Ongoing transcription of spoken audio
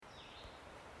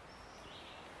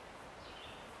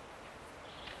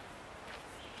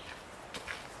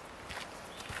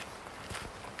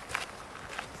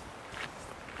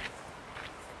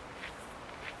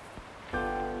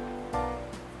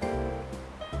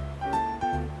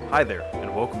Hi there,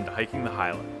 and welcome to Hiking the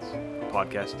Highlands, a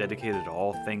podcast dedicated to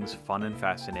all things fun and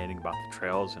fascinating about the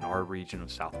trails in our region of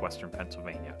southwestern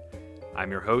Pennsylvania.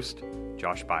 I'm your host,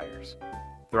 Josh Byers.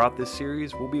 Throughout this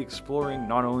series, we'll be exploring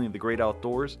not only the great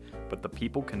outdoors, but the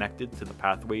people connected to the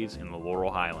pathways in the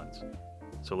Laurel Highlands.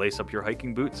 So lace up your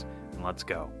hiking boots, and let's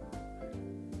go.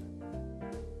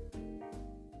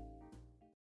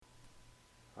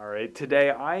 All right,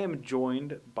 today I am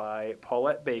joined by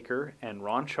Paulette Baker and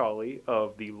Ron Chawley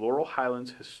of the Laurel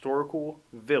Highlands Historical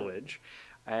Village,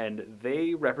 and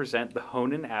they represent the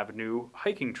Honan Avenue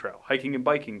hiking and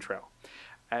biking trail.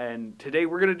 And today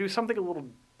we're going to do something a little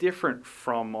different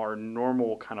from our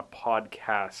normal kind of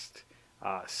podcast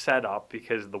setup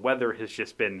because the weather has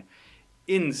just been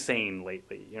insane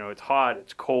lately. You know, it's hot,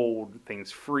 it's cold,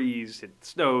 things freeze, it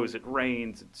snows, it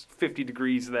rains, it's 50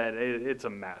 degrees, it's a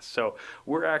mess. So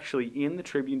we're actually in the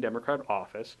Tribune Democrat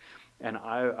office, and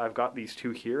I've got these two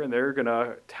here, and they're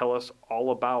gonna tell us all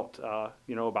about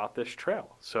about this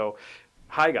trail. So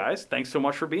hi guys, thanks so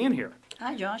much for being here.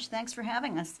 Hi Josh, thanks for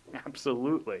having us.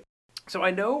 Absolutely. So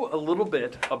I know a little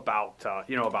bit about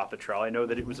the trail. I know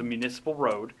that it was a municipal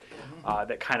road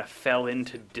that kind of fell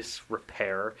into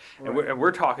disrepair, right. and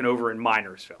we're talking over in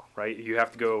Minersville, right? You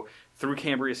have to go through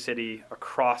Cambria City,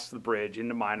 across the bridge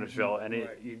into Minersville, and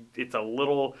it's a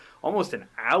little, almost an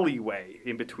alleyway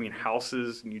in between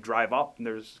houses, and you drive up, and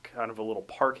there's kind of a little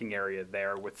parking area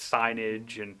there with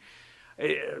signage. And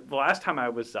the last time I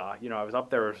was up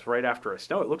there, it was right after a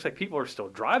snow. It looks like people are still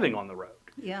driving on the road.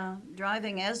 Yeah,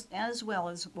 driving as well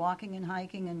as walking and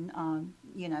hiking and,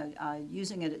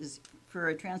 using it as for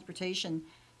a transportation,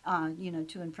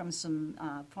 to and from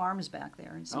some farms back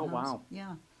there. And some homes. Wow.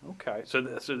 Yeah. Okay. So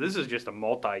this is just a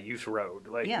multi-use road.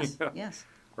 Yes, yes.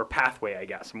 Or pathway, I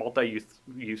guess.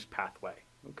 Multi-use pathway.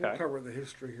 Okay. We'll cover the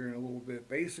history here in a little bit.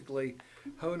 Basically,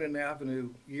 Honan Avenue,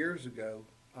 years ago,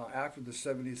 after the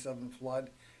 77 flood,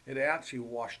 it actually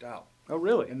washed out. Oh,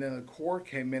 really? And then the Corps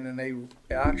came in and they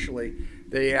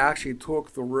actually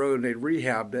took the road and they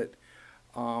rehabbed it.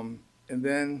 And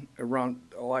then around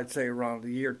the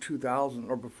year 2000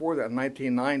 or before that,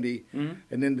 1990,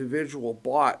 an individual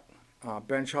bought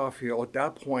Benchoff Hill. At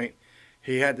that point,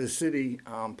 he had the city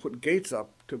put gates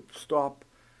up to stop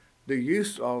the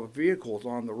use of vehicles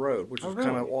on the road, which was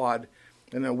kind of odd.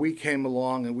 And then we came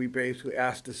along and we basically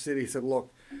asked the city, said,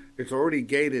 look, it's already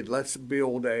gated. Let's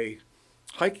build a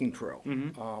hiking trail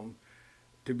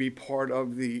to be part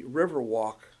of the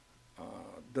Riverwalk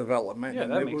development. Yeah,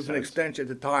 and that it makes was sense. an extension at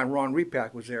the time. Ron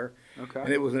Repack was there, and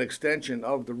it was an extension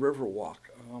of the Riverwalk.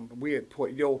 We had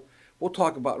put, we'll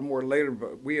talk about it more later,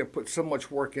 but we have put so much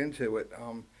work into it.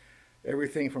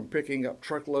 Everything from picking up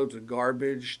truckloads of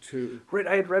garbage to... Right,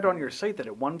 I had read on your site that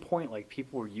at one point,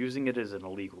 people were using it as an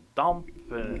illegal dump,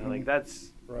 and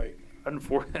that's right.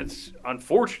 That's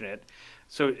unfortunate.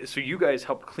 So you guys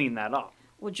helped clean that up.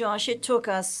 Well, Josh, it took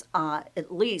us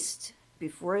at least,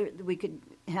 before we could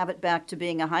have it back to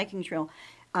being a hiking trail,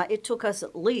 it took us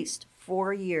at least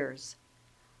 4 years.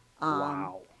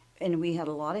 Wow. And we had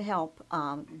a lot of help,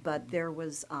 but there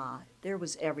was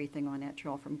everything on that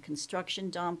trail, from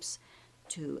construction dumps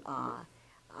to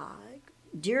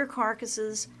deer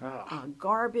carcasses,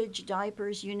 garbage,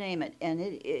 diapers, you name it. And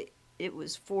it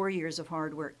was 4 years of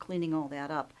hard work cleaning all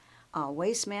that up.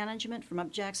 Waste management from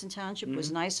up Jackson Township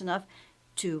was nice enough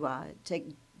to take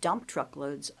dump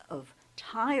truckloads of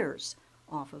tires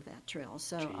off of that trail.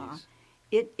 So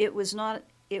it was not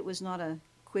a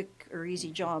quick or easy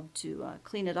job to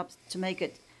clean it up to make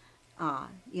it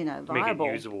viable, make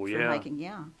it usable, for hiking.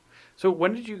 Yeah. So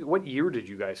what year did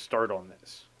you guys start on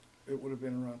this? It would have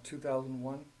been around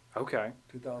 2001. Okay.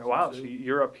 2002. Wow, so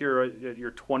you're up here at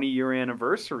your 20-year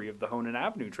anniversary of the Honan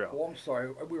Avenue Trail. Well, I'm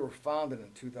sorry. We were founded in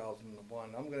 2001.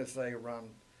 I'm going to say around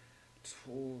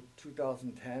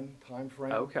 2010 time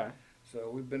frame. Okay. So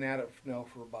we've been at it now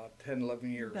for about 10, 11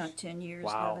 years. About 10 years,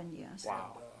 Wow. 11, yes.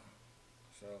 Wow.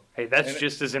 So, Hey, that's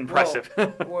just as impressive.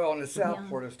 Well, and the South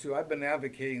part is too. I've been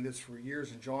advocating this for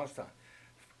years in Johnstown.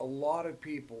 A lot of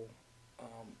people,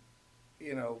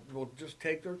 will just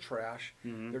take their trash.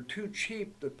 They're too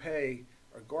cheap to pay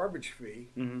a garbage fee.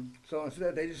 So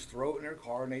instead, they just throw it in their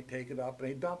car and they take it up and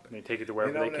they dump it. And they take it to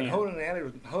wherever they can. Honan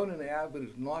Avenue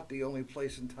is not the only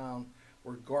place in town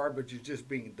where garbage is just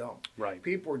being dumped. Right.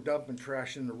 People are dumping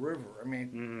trash in the river. I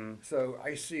mean, so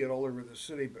I see it all over the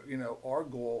city. But our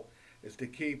goal is to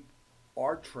keep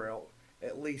our trail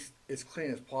at least as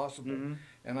clean as possible.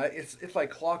 And it's like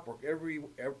clockwork.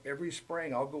 Every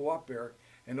spring I'll go up there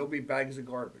and there'll be bags of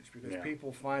garbage because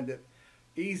people find it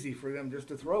easy for them just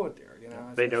to throw it there.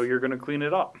 They know you're going to clean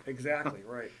it up. Exactly,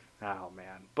 right. Oh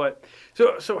man! But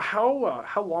so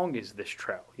how long is this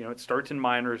trail? You know, it starts in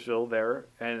Minersville there,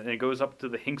 and it goes up to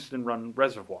the Hingston Run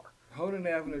Reservoir. Honan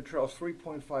Avenue Trail is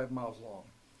 3.5 miles long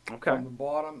Okay. from the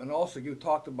bottom. And also, you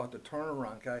talked about the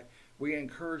turnaround, okay? We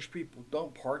encourage people,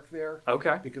 don't park there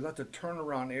Okay. because that's a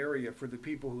turnaround area for the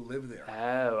people who live there.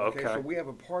 Oh, okay. So we have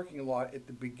a parking lot at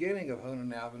the beginning of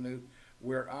Honan Avenue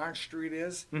where Orange Street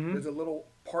is. Mhm. There's a little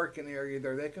parking area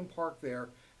there. They can park there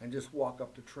and just walk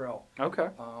up the trail. Okay.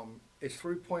 It's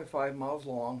 3.5 miles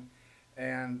long,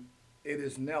 and it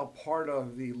is now part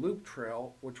of the Loop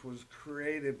Trail, which was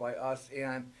created by us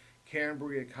and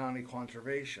Cambria County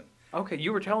Conservation. Okay.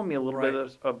 You were telling me a little Right.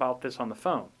 bit about this on the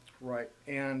phone. Right,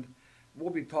 and we'll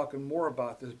be talking more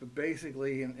about this, but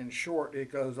basically, in short, it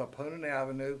goes up Honan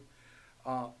Avenue,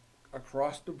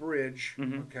 across the bridge,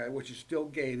 Mhm. okay, which is still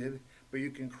gated, but you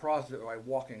can cross it by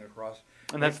walking across.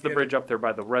 And that's the It- bridge up there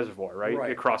by the reservoir, right?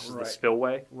 Right, It crosses the right.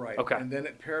 spillway. Right. Okay. And then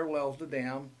it parallels the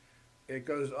dam. It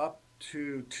goes up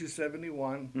to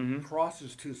 271, Mhm.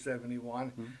 crosses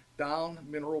 271, down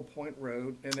Mineral Point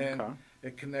Road, and then Okay.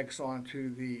 it connects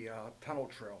onto the tunnel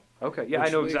trail. Okay. Yeah, I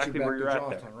which know leads you exactly back where to you're at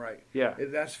Johnstown, there. Right. Yeah.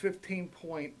 That's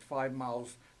 15.5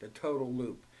 miles, the total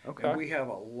loop. Okay. And we have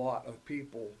a lot of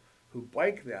people who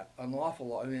bike that, an awful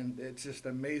lot. I mean, it's just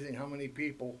amazing how many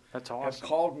people That's have awesome.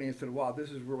 called me and said, wow,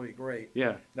 this is really great.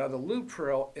 Yeah. Now, the loop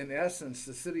trail, in essence,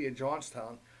 the city of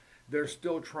Johnstown, they're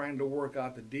still trying to work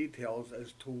out the details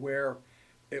as to where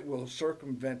it will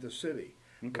circumvent the city.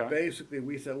 But Okay. basically,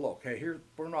 we said, look, hey, here,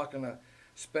 we're not going to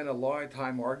spend a lot of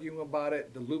time arguing about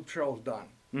it. The loop trail's done.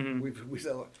 Mhm. We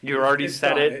said, look, You already it's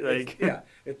said done. it, It's- like- yeah,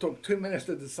 it took 2 minutes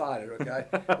to decide it.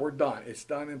 Okay, we're done. It's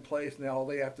done in place. Now all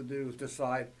they have to do is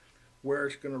decide where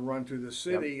it's going to run through the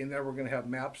city, and then we're going to have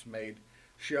maps made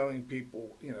showing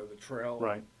people, you know, the trail.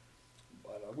 Right.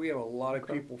 But we have a lot of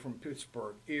Okay. people from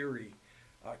Pittsburgh, Erie,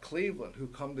 Cleveland who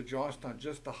come to Johnstown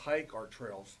just to hike our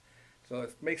trails. So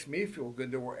it makes me feel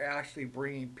good that we're actually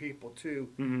bringing people to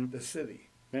Mhm. the city.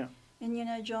 Yeah. And you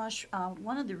know, Josh,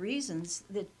 one of the reasons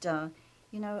that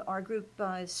you know our group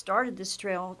started this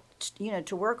trail, you know,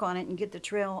 to work on it and get the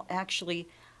trail actually,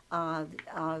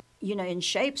 you know, in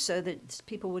shape so that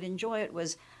people would enjoy it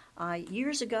was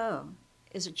years ago.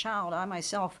 As a child, I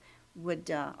myself would,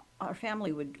 our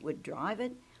family would drive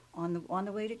it on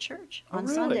the way to church Oh, on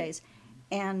really? Sundays,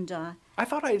 and I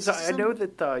thought I know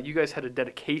that you guys had a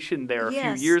dedication there a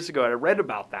Yes. few years ago. I read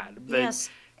about that. yes,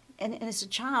 and as a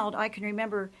child, I can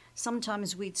remember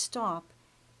sometimes we'd stop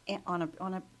on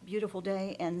a beautiful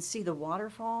day and see the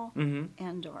waterfall, Mhm.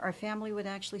 and our family would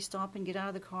actually stop and get out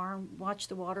of the car and watch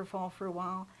the waterfall for a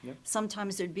while. Yep.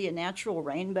 Sometimes there'd be a natural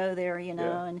rainbow there, you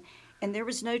know, Yeah. and there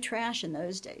was no trash in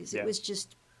those days. Yeah. It was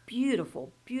just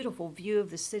beautiful, beautiful view of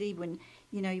the city when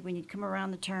you know when you'd come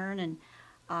around the turn, and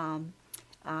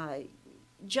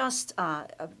just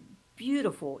a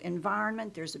beautiful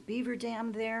environment. There's a beaver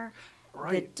dam there.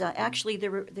 Right. That actually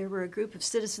there were a group of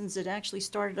citizens that actually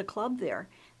started a club there.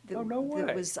 That, Oh, no way.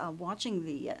 That was watching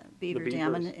the beaver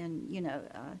dam beavers. and you know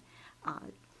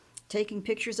taking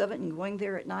pictures of it and going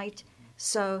there at night.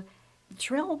 So the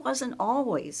trail wasn't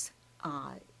always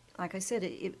like I said.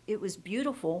 It was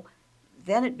beautiful.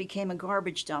 Then it became a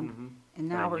garbage dump, and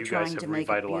now And we're you guys trying have to make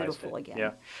it revitalized beautiful again.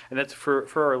 Yeah, and that's for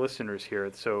our listeners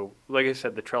here. So, like I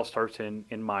said, the trail starts in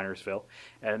Minersville,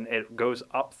 and it goes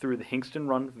up through the Hingston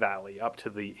Run Valley up to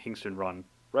the Hingston Run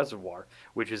Reservoir,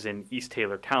 which is in East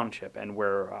Taylor Township. And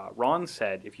where Ron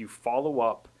said, if you follow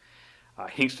up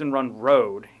Hingston Run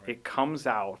Road, it comes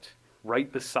out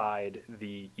right beside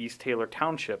the East Taylor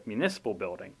Township Municipal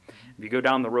Building. If you go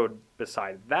down the road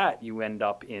beside that, you end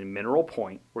up in Mineral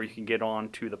Point, where you can get on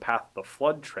to the Path of the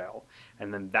Flood Trail,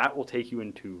 and then that will take you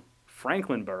into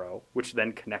Franklin Borough, which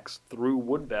then connects through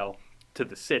Woodville to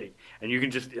the city. And you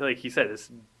can just, like he said, this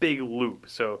big loop.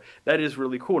 So that is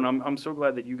really cool, and I'm so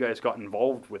glad that you guys got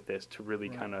involved with this to really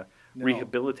kind of No.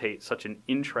 rehabilitate such an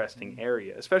interesting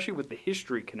area, especially with the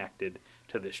history connected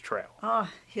to this trail. Ah,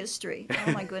 history.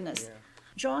 Oh, my goodness.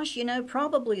 Josh, you know,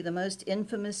 probably the most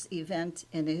infamous event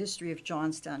in the history of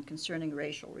Johnstown concerning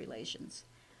racial relations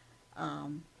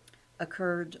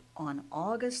occurred on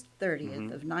August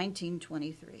 30th of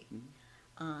 1923.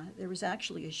 There was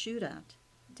actually a shootout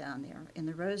down there in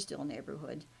the Rosedale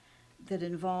neighborhood that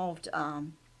involved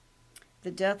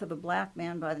the death of a black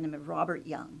man by the name of Robert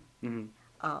Young, Mhm.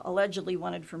 allegedly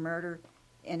wanted for murder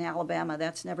in Alabama.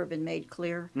 That's never been made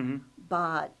clear. Mhm.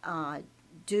 But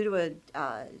due to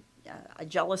a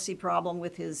jealousy problem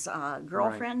with his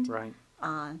girlfriend, Right.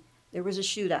 there was a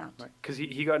shootout. Because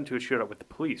he got into a shootout with the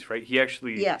police, right? He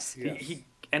actually Yes. he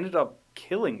ended up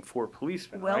killing 4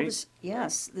 policemen, Well, right?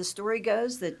 yes, the story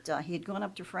goes that he had gone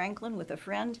up to Franklin with a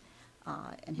friend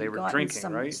And They he'd were gotten drinking,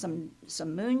 some, right?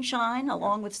 some moonshine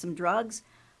along with some drugs.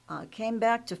 Came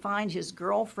back to find his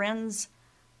girlfriend's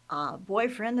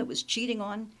boyfriend that was cheating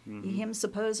on him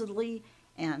supposedly,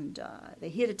 and they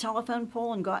hit a telephone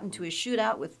pole and got into a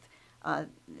shootout with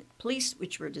police,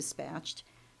 which were dispatched.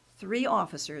 3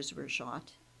 officers were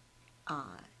shot,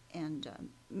 and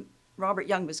Robert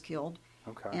Young was killed.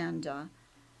 Okay. And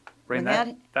Right,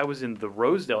 when that was in the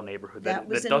Rosedale neighborhood. That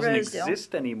was that in doesn't Rosedale.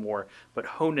 exist anymore. But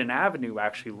Honan Avenue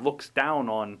actually looks down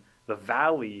on the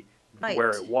valley Right. where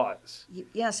it was.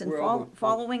 Yes, and Well,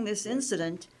 following this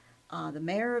incident, the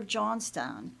mayor of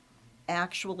Johnstown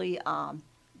actually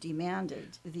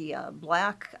demanded the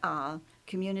black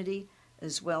community,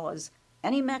 as well as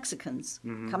any Mexicans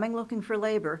coming looking for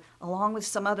labor, along with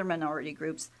some other minority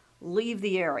groups, leave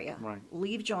the area, Right.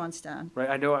 leave Johnstown. Right.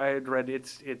 I know. I had read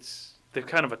it's the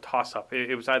kind of a toss up.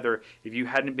 It was either if you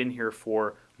hadn't been here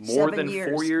for more 7 than years.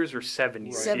 4 years or 7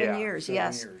 years. 7 yeah. years, 7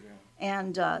 yes. years, yeah.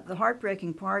 And the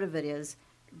heartbreaking part of it is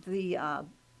the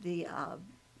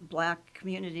black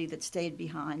community that stayed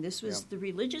behind. This was Yeah. the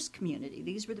religious community.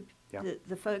 These were Yeah.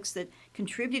 the folks that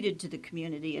contributed to the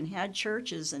community and had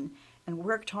churches and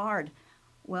worked hard.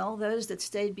 Well, those that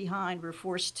stayed behind were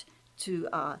forced to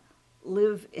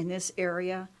live in this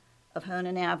area of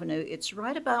Honan Avenue. It's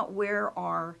right about where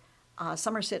our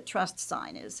Somerset Trust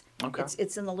sign is. Okay.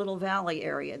 It's in the Little Valley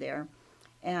area there.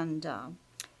 And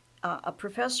a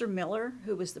Professor Miller,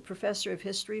 who was the professor of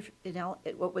history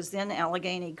at what was then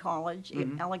Allegheny College,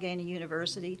 Allegheny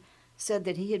University, said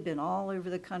that he had been all over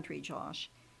the country, Josh,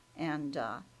 and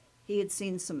he had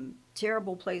seen some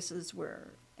terrible places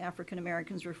where African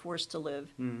Americans were forced to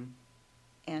live. Mhm.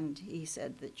 And he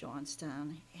said that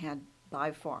Johnstown had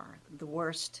by far the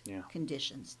worst Yeah.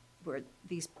 conditions where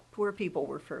these poor people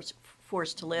were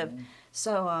forced to live.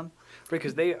 So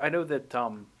Because I know that,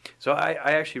 so I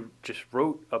actually just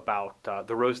wrote about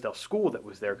the Rosedale school that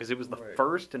was there because it was the Right.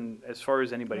 first and, as far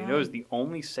as anybody knows, Right. the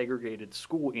only segregated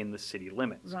school in the city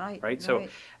limits. Right, So, right.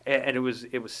 and it was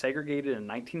segregated in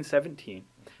 1917.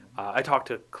 I talked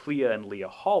to Clea and Leah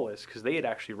Hollis because they had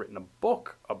actually written a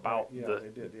book about Right, yeah, the they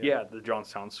did, yeah. the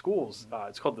Johnstown schools.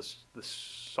 It's called the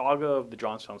Saga of the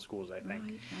Johnstown Schools, I think.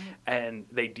 Right, right. And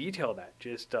they detail that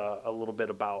just a little bit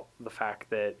about the fact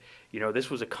that this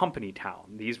was a company town.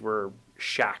 These were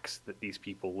shacks that these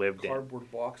people lived in. Cardboard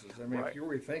boxes. I mean, Right. if you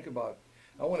really think about it,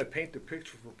 I want to paint the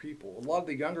picture for people. A lot of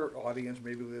the younger audience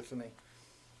may be listening.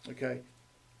 Okay,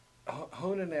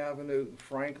 Honan Avenue,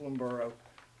 Franklin Borough,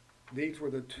 these were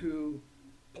the 2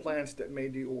 plants that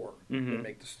made the ore, Mhm. that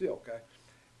make the steel. Okay,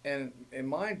 and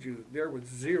mind you, there was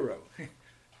zero,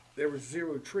 there was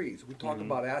 0 trees. We talk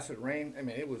about acid rain. I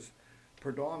mean, it was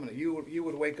predominant. You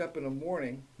would wake up in the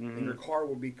morning and your car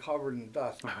would be covered in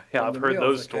dust. Yeah, from I've the heard mills,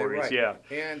 those okay, stories, right. yeah.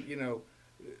 And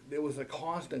there was a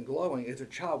constant glowing. As a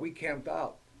child, we camped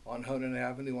out on Honan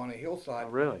Avenue on a hillside. Oh,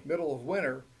 really? Middle of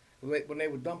winter, when they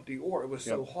would dump the ore, it was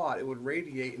so Yep. hot it would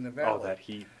radiate in the valley. Oh, that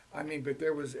heat. I mean, but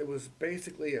it was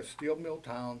basically a steel mill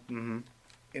town. Mm-hmm.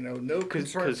 No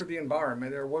concern 'cause- for the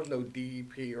environment. There was no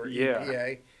DEP or Yeah.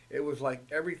 EPA. It was like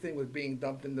everything was being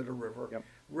dumped into the river. Yep.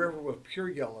 River was pure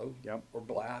yellow Yep. or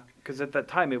black. Because at that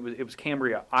time it was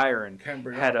Cambria Iron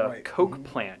Cambria had a Iron, right. coke Mhm.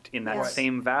 plant in that Yes.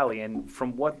 same valley, and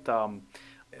from what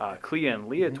Clea and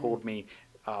Leah told me,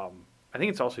 I think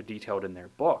it's also detailed in their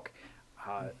book.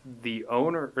 The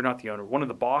owner, or not the owner, one of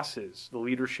the bosses, the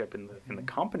leadership in the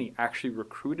company actually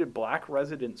recruited black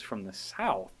residents from the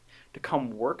South to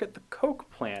come work at the coke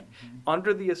plant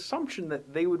under the assumption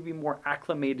that they would be more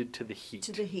acclimated to the heat.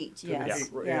 to the heat, To the yes,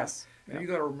 heat, right, yeah. yes. And you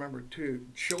got to remember too,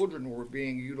 children were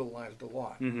being utilized a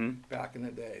lot Mhm. back in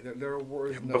the day. There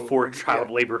was no Before child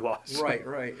yeah. labor laws. Right,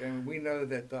 right. And we know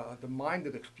that the mine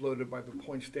that exploded by the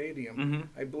Point Stadium, Mhm.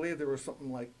 I believe there was something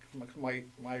like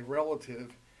my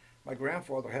relative, my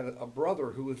grandfather had a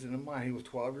brother who was in the mine. He was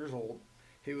 12 years old.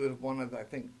 He was one of, I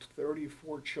think,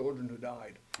 34 children who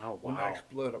died Oh, when that wow.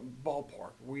 exploded.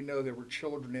 Ballpark. We know there were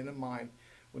children in the mine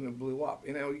when it blew up.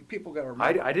 People got to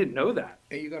remember. I didn't know that.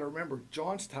 And you got to remember,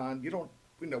 Johnstown,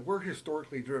 we're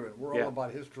historically driven. We're Yeah. all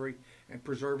about history and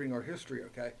preserving our history,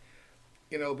 okay?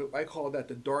 But I call that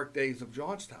the dark days of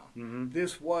Johnstown. Mhm.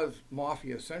 This was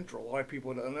Mafia Central. A lot of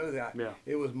people don't know that. Yeah.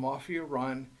 It was Mafia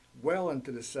run well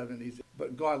into the 70s.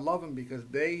 But God love them because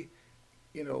they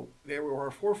were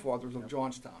our forefathers of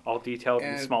Johnstown. All detailed in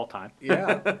And- small time.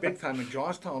 Yeah, big time. And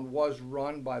Johnstown was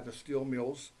run by the steel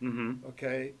mills, Mm-hmm.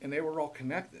 okay, and they were all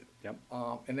connected. Yep.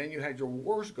 And then you had your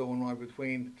wars going on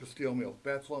between the steel mills,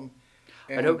 Bethlehem.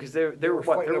 I know because there were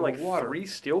fighting like over water. 3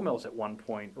 steel mills at one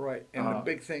point. Right, and the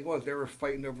big thing was they were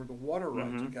fighting over the water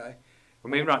rights, Mhm. okay? Or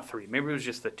maybe not 3. Maybe it was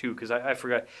just the 2 because I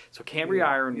forgot. So Cambria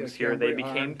Iron was here. They Cambria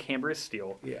became Iron. Cambria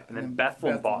Steel. Yeah, And then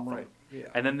Bethlehem bought them. right. Yeah.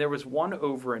 And then there was one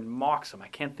over in Moxham. I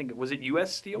can't think. Was it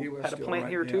U.S. Steel? US Had a Steel, plant right,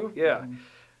 here yeah. too? Yeah. Mhm.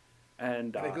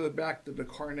 And And it goes back to the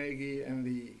Carnegie and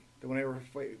the when they were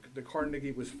the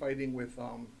Carnegie was fighting with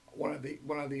one of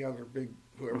the other big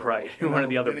whoever, Right, one of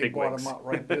the other then he big bought wigs. them out,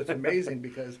 right? But it's amazing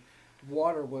because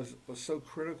water was so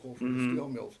critical for the steel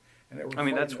mills. And they were I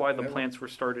mean, that's fighting why it, the and they plants were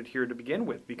started here to begin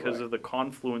with, because Right. of the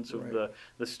confluence of Right.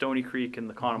 the Stony Creek and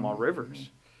the Conemaugh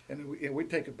rivers. And we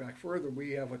take it back further.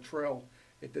 We have a trail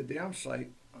at the dam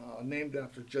site named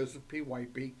after Joseph P.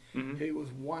 Whiteby. Mhm. He was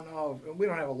one of, and we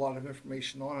don't have a lot of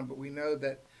information on him, but we know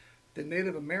that the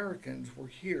Native Americans were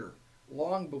here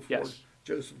long before Yes.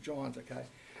 Joseph Johns, okay?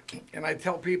 And I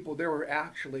tell people there were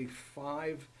actually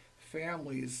 5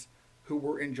 families who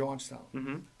were in Johnstown.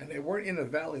 Mm-hmm. And they weren't in the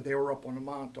valley, they were up on the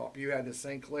mountaintop. You had the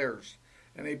St. Clairs,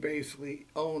 and they basically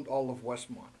owned all of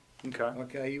Westmont. Okay.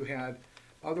 Okay, you had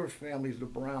other families, the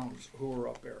Browns, who were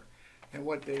up there. And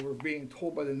what they were being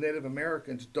told by the Native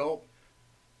Americans, don't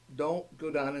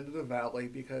go down into the valley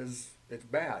because it's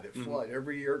bad. It floods.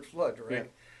 Every year it floods, right? Yeah.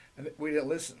 And we didn't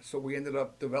listen. So we ended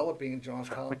up developing in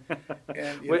Johnstown.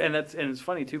 And, you Well, know, and it's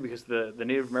funny too because the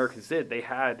Native Americans did. They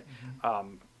had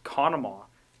Conemaugh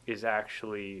is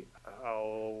actually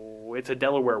it's a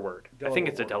Delaware word. I think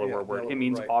it's a Delaware word. It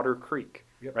means right. Otter Creek.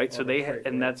 Yep, Right, so Otter they had, Creek,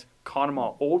 and right. that's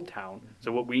Conemaugh Old Town.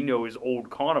 So what we know is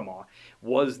Old Conemaugh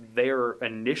was their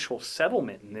initial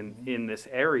settlement in this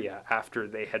area after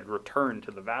they had returned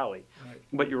to the valley. Right.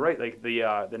 But you're right, like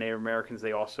the Native Americans,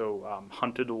 they also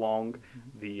hunted along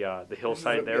the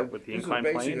hillside there with the inclined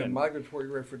This was plane. basically a And, migratory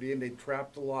river for the Indian. They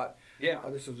trapped a lot. yeah,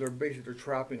 This is their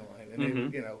trapping line, and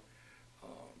Mhm. they, you know,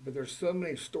 but there's so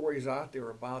many stories out there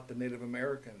about the Native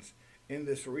Americans in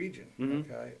this region. Mhm.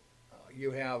 Okay,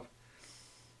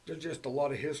 there's just a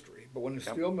lot of history. But when the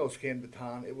Yep. steel mills came to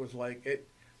town, it was like it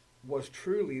was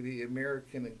truly the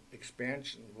American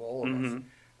expansion of all of us. Mhm.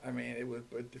 I mean, it was.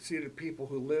 But to see the people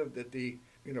who lived at the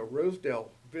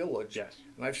Rosedale Village, yes,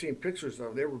 and I've seen pictures of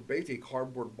them, they were basically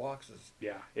cardboard boxes.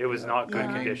 yeah, it was Yeah. not good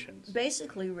Yeah. conditions.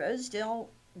 Basically, Rosedale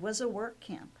was a work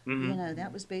camp. Mhm. You know,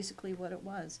 that was basically what it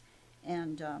was.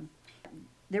 And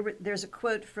there's a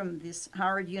quote from this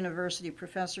Howard University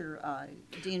professor,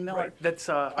 Dean Miller. Right, that's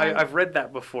And- I've read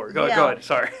that before. Go Yeah. ahead.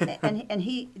 Sorry. and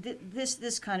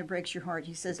this kind of breaks your heart.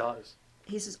 He It says, does.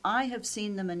 I have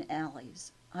seen them in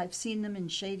alleys. I've seen them in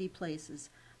shady places.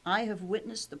 I have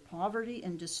witnessed the poverty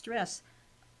and distress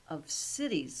of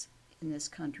cities in this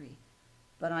country.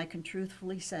 But I can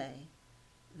truthfully say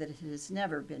that it has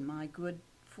never been my good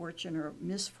fortune or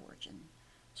misfortune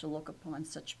to look upon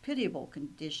such pitiable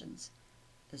conditions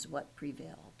as what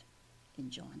prevailed in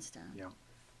Johnstown. Yeah.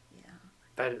 Yeah.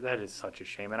 That is such a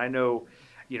shame, and I know,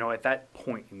 at that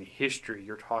point in history,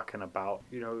 you're talking about,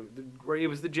 where it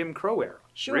was the Jim Crow era.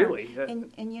 Sure. Really.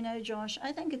 And Josh,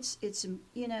 I think it's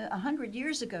 100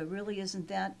 years ago really isn't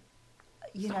that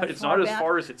It's far not as back.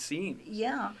 far as it seems.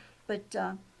 Yeah, but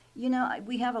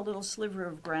we have a little sliver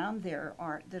of ground there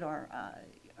that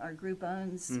our group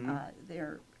owns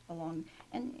there along,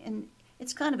 and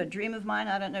it's kind of a dream of mine.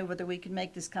 I don't know whether we can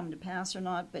make this come to pass or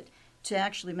not, but to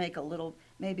actually make a little,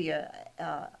 maybe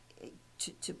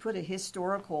to put a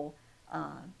historical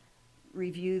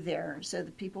review there so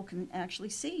that people can actually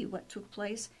see what took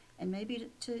place, and maybe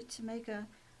to make a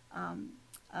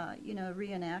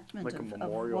reenactment Like a of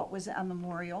memorial. what was a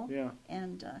memorial, Yeah.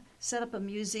 and set up a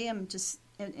museum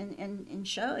and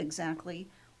show exactly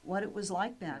what it was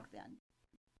like back then.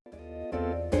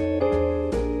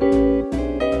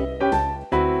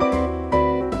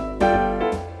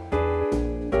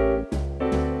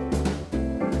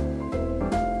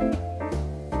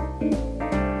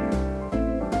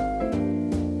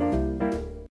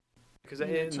 Because You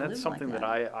need and to that's live something like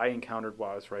that I encountered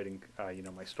while I was writing,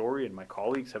 my story, and my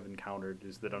colleagues have encountered,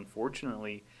 is that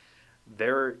unfortunately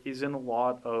there isn't a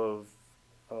lot of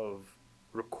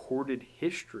recorded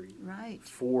history Right.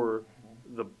 for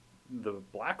the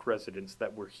black residents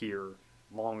that were here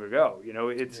long ago.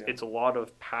 It's Yeah. it's a lot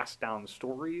of passed down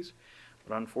stories,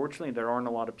 but unfortunately there aren't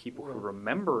a lot of people who Well,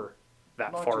 remember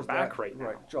that Not far just back that, right now.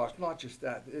 Right, Josh, not just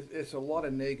that. It's a lot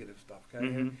of negative stuff, okay?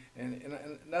 Mhm.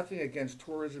 And nothing against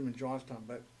tourism in Johnstown,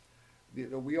 but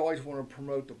we always want to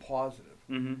promote the positive.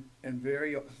 Hmm. And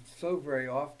very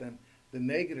often, the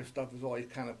negative stuff is always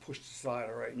kind of pushed aside,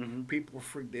 all right? Mhm. People are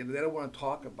freaked out. They don't want to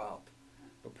talk about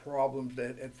the problems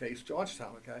that face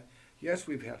Johnstown, okay? Yes,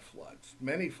 we've had floods,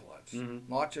 many floods, Mhm.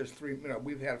 not just 3,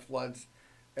 we've had floods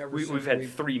ever since We've had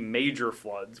 3 major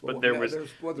floods, but well, there yeah, was, the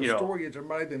story is there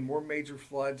might have been more major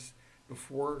floods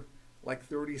before like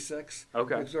 36.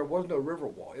 Okay. Because there was no river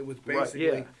wall. It was Right,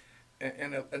 basically, yeah.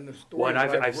 and the story Well, and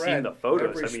I've seen the photos.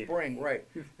 every I mean, spring, right?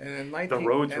 And in the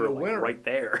roads were the like winter, right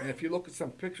there. And if you look at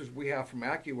some pictures we have from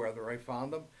AccuWeather, I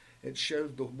found them. It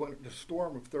shows the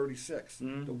storm of 36,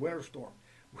 Mm-hmm. the winter storm,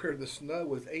 where the snow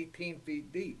was 18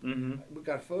 feet deep. Mm-hmm. We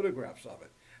got photographs of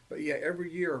it. But yeah,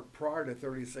 every year prior to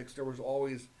 36, there was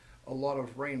always a lot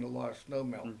of rain, a lot of snow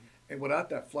melt. Mm-hmm. And without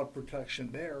that flood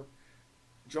protection there,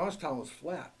 Johnstown was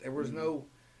flat. There was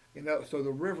Mm-hmm. no, so the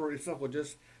river itself was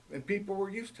just, and people were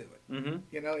used to it. Mm-hmm.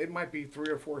 It might be 3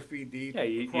 or 4 feet deep. Yeah,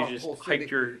 you across the just whole hiked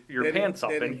city. your They pants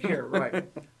didn't- up They and didn't care, right.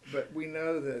 But we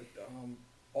know that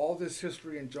all this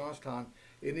history in Johnstown,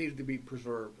 it needs to be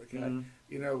preserved. Okay, Mhm.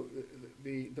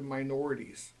 The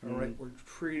minorities. All right, were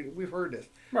treated. We've heard this.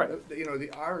 Right. The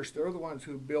Irish. They're the ones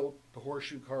who built the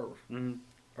Horseshoe Curve. Mm-hmm.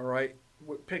 All right,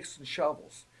 with picks and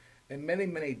shovels, and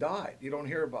many died. You don't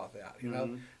hear about that.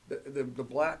 The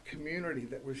black community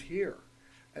that was here,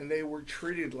 and they were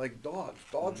treated like dogs.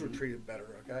 Dogs were treated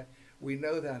better. Okay, we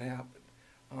know that happened,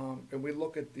 and we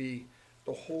look at the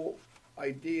whole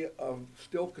idea of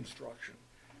steel construction.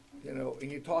 And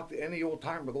you talk to any old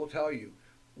timer, they'll tell you,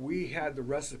 we had the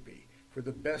recipe for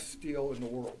the best steel in the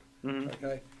world. Mhm.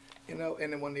 Okay, and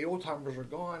then when the old timers are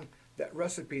gone, that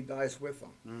recipe dies with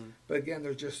them. Mhm. But again,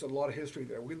 there's just a lot of history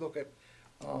there. We look at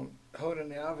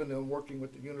Honan Avenue and working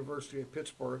with the University of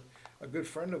Pittsburgh. A good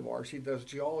friend of ours, he does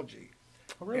geology.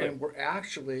 Oh, really? And we're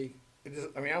actually,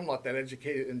 I'm not that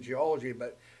educated in geology,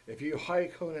 but if you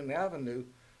hike Honan Avenue,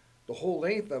 the whole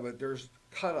length of it, there's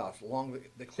cutoffs along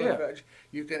the cliff Yeah. edge.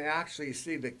 You can actually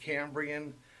see the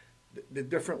Cambrian, the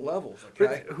different levels,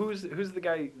 okay? But who's the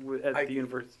guy at the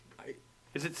university?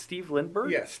 Is it Steve Lindbergh?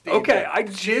 Yes, Steve. Okay, Yeah. I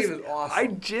Steve just is awesome. I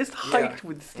just hiked Yeah.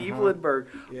 with Steve Uh-huh. Lindbergh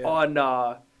Yeah. on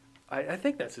I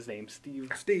think that's his name,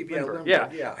 Steve. Steve, yeah, Lindbergh.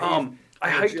 Lindbergh, Yeah. yeah. I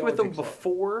He's in hiked the with him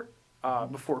geology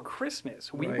before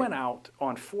Christmas. We Right. went out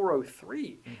on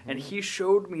 403, and he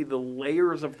showed me the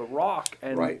layers of the rock,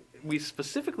 and Right. we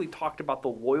specifically talked about the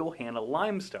Loyalhanna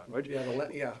limestone, which Yeah,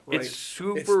 right. it's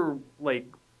super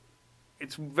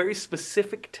it's very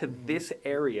specific to this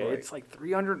area. Right. It's like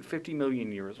 350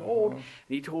 million years old. Uh-huh.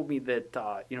 And he told me that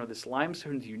this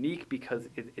limestone is unique because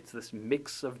it's this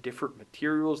mix of different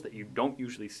materials that you don't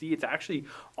usually see. It's actually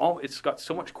it's got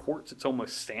so much quartz, it's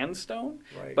almost sandstone.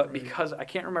 Right, But right. because I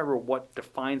can't remember what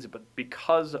defines it, but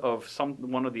because of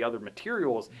one of the other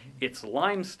materials, it's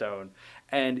limestone,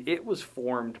 and it was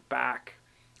formed back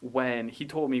when he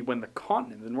told me when the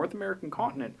North American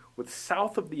continent was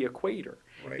south of the equator.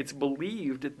 Right. It's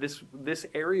believed that this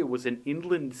area was an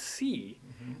inland sea,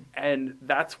 and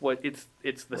that's what it's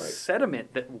the Right.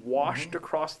 sediment that washed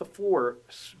across the floor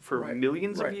for Right,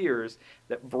 millions of right. years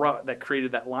that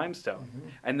created that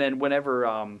limestone. And then whenever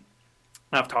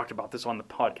I've talked about this on the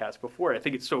podcast before. I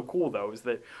think it's so cool, though, is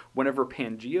that whenever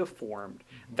Pangea formed,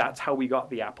 that's how we got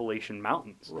the Appalachian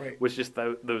Mountains. Right. Was just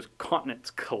those continents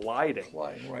colliding.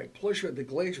 Right. Plus you had the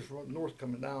glaciers from up north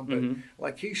coming down, but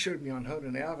like he showed me on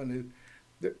Honan Avenue,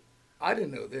 I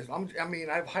didn't know this.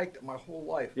 I've hiked it my whole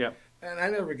life. Yeah. And I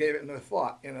never gave it no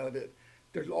thought, that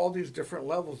there's all these different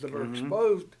levels that are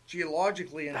exposed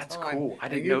geologically in That's time. cool. I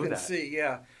didn't and you know can that. see,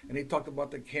 yeah. And he talked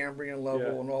about the Cambrian level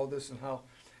Yeah. and all this and how.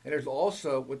 And there's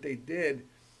also what they did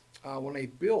when they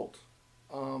built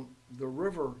the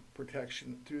river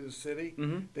protection through the city.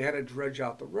 They had to dredge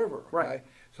out the river. Okay? Right.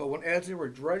 So as they were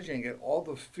dredging it, all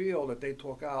the fill that they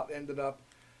took out ended up.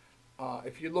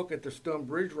 If you look at the stone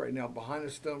bridge right now, behind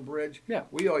the stone bridge, Yeah.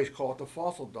 we always call it the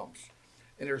fossil dumps.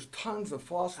 And there's tons of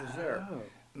fossils there. Oh.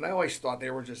 And I always thought they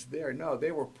were just there. No,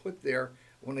 they were put there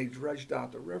when they dredged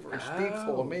out the river. And Steve Oh.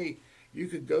 told me you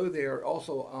could go there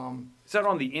also. Is that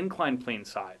on the incline plane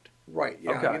side? Right,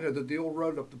 yeah. Okay. The old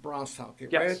road up to Brownstown. Okay,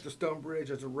 Yes. right at the stone bridge,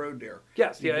 there's a road there.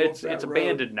 Yes, You yeah, go up it's that road-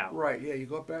 abandoned now. Right, yeah, you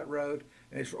go up that road,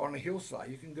 and it's on a hillside.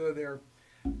 You can go there,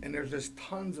 and there's just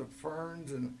tons of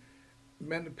ferns and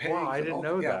mentipedes. Wow, I and didn't all-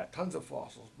 know yeah, that. tons of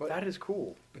fossils. But That is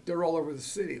cool. But they're all over the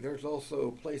city. There's also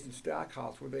a place in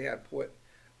Stackhouse where they had put,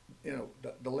 the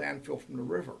landfill from the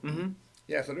river. Mhm.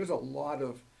 Yeah, so there's a lot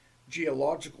of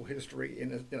geological history in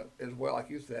this, as well, like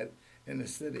you said, in the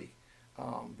city.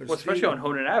 But Well, especially Steve- on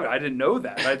Honan Avenue, I didn't know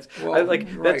that. That's Well,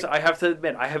 that's. right. I have to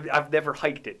admit, I've never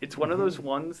hiked it. It's one of those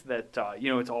ones that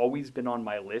it's always been on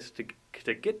my list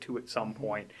to get to at some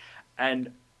point.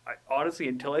 And honestly,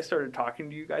 until I started talking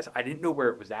to you guys, I didn't know where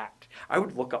it was at. I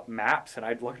would look up maps and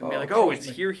I'd look and be Oh, like, "Oh, trust it's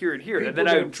me. here, here, and here," and People then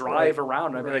I would don't- drive right,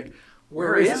 around and I'd right. be like,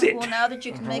 Where "Where is it?" Well, now that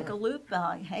you can make a loop,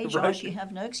 hey, Josh, Right. you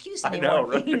have no excuse I anymore. know,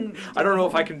 right? I don't know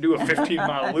if I can do a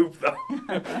 15-mile loop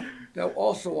though. Now,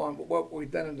 also on what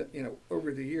we've done,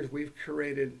 over the years, we've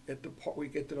curated at the part we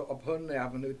get to up Honan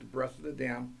Avenue, at the breast of the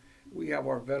dam, we have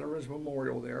our Veterans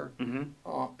Memorial there,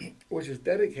 Mm-hmm. which is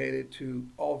dedicated to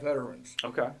all veterans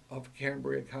Okay. of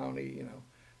Cambria County,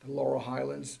 the Laurel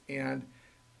Highlands. And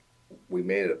we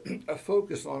made a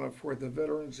focus on it for the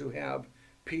veterans who have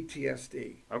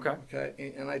PTSD. Okay.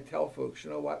 Okay. And I tell folks, you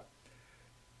know what?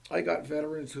 I got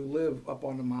veterans who live up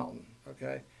on the mountain.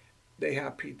 Okay. They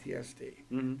have PTSD.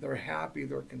 Mm-hmm. They're happy.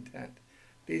 They're content.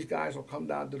 These guys will come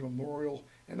down to the memorial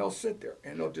and they'll sit there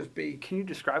and they'll just be. Can you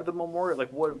describe the memorial?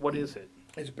 Like, what is it?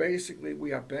 It's basically, we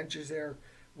have benches there.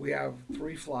 We have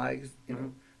 3 flags, Mm-hmm.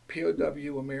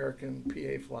 POW, American,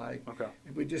 PA flag. Okay.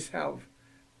 And we just have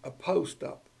a post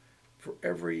up for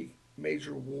every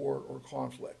major war or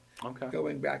conflict, Okay.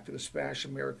 going back to the Spanish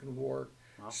American War,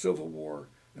 Wow. Civil War.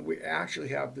 And we actually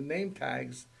have the name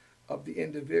tags of the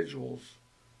individuals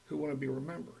who want to be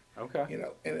remembered. Okay.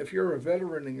 And if you're a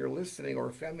veteran and you're listening or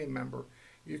a family member,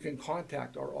 you can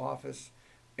contact our office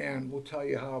and we'll tell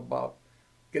you how about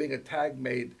getting a tag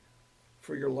made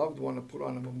for your loved one to put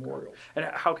on a memorial. And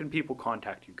how can people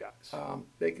contact you guys?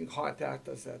 They can contact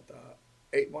us at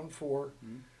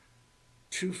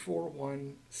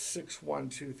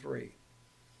 814-241-6123.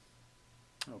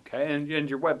 Okay, and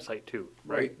your website too,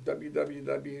 right? Right,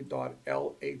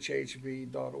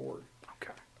 www.lhhv.org.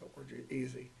 Okay.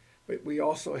 Easy. But we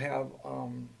also have,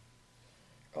 oh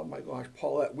my gosh,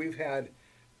 Paulette, we've had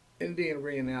Indian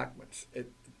reenactments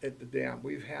at the dam.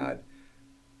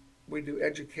 We do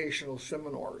educational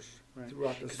seminars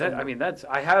throughout the summer.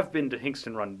 I have been to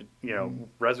Hingston Run,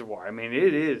 Reservoir. I mean,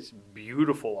 it is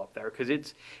beautiful up there because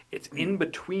it's in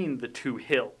between the 2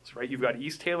 hills, right? You've got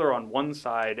East Taylor on one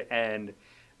side and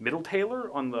Middle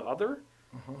Taylor on the other,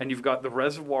 and you've got the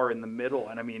reservoir in the middle.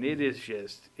 And I mean, it is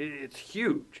just, it's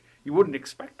huge. You wouldn't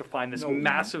expect to find this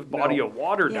massive body of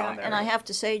water down there. And I have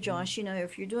to say, Josh,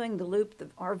 if you're doing the loop,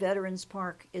 our Veterans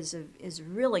Park is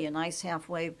really a nice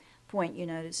halfway point,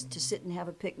 to sit and have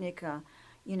a picnic.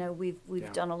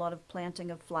 We've done a lot of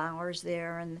planting of flowers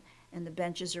there, and the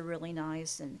benches are really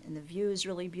nice, and the view is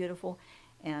really beautiful,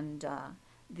 and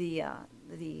the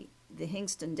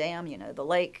Hingston Dam, the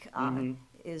lake,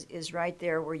 is right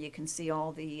there where you can see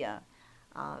all the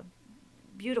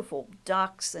beautiful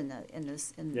ducks and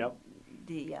Yep.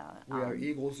 We have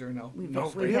eagles there now. We've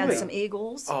really? had some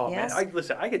eagles. Oh yes. man,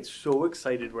 I get so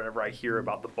excited whenever I hear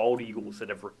about the bald eagles that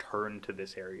have returned to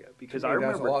this area because I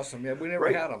remember. That's awesome. Yeah, we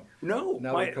never had them. No,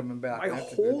 now they're coming back. My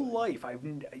That's whole life,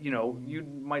 you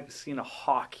might have seen a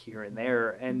hawk here and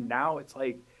there, and now it's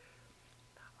like,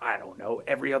 I don't know,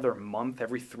 every other month,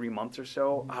 every 3 months or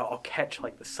so, I'll catch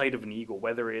like the sight of an eagle,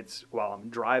 whether it's while I'm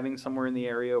driving somewhere in the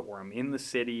area or I'm in the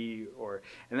city,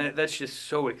 and that's just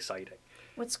so exciting.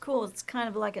 What's cool, it's kind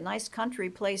of like a nice country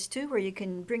place too, where you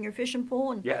can bring your fishing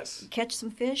pole and Yes. catch some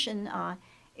fish, and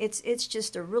it's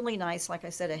just a really nice, like I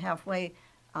said, a halfway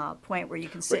point where you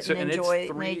can sit and enjoy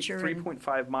it's nature.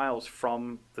 3.5 miles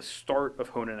from the start of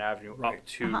Honan Avenue up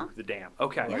to the dam.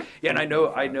 Okay. Yeah. And I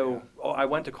know. Oh, I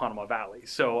went to Conemaugh Valley,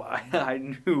 so I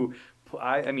knew.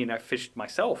 I fished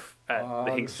myself at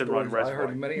the Hingston Run I Reservoir.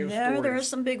 heard many stories. There are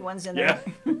some big ones in Yeah.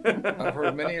 there. I've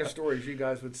heard many stories. You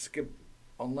guys would skip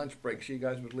on lunch breaks. You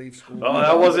guys would leave school. Oh,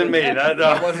 that wasn't me.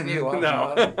 That wasn't you. Huh?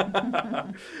 No.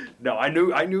 No, I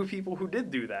knew people who did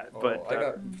do that, but I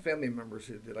got family members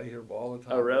who did. I hear all the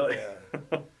time. Oh, really? Yeah.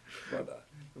 But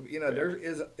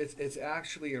it's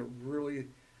actually a really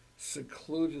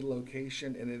secluded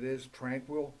location, and it is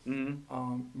tranquil.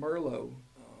 Merlot.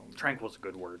 Tranquil's a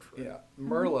good word for it. Yeah,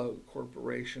 Merlot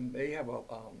Corporation. They have a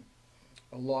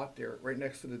lot there right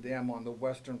next to the dam on the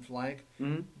western flank,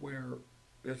 where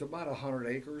there's about 100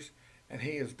 acres, and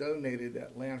he has donated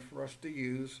that land for us to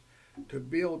use to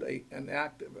build a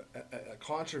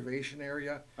conservation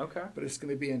area. Okay. But it's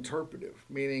going to be interpretive,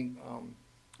 meaning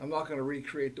I'm not going to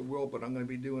recreate the wheel, but I'm going to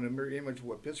be doing a mirror image of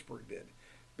what Pittsburgh did,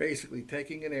 basically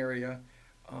taking an area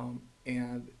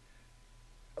and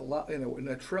a lot. And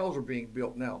the trails are being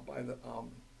built now by the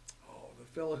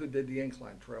fellow who did the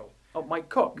incline trail. Oh, Mike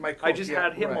Cook. I just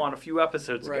had him on a few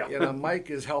episodes ago. Right, and Mike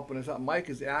is helping us out. Mike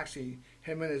is actually,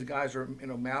 him and his guys are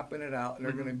mapping it out, and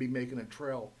they're going to be making a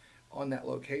trail on that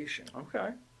location. Okay.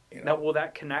 Now, will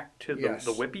that connect to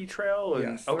the Whippy Trail?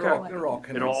 Yes. Okay. They're all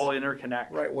connected. It all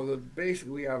interconnect. Right. Well,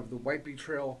 basically, we have the Whippy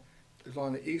Trail is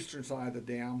on the eastern side of the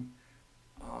dam.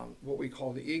 What we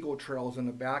call the Eagle Trail is in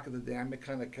the back of the dam. It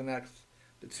kind of connects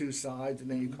the 2 sides, and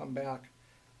then you come back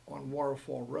on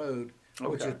Waterfall Road,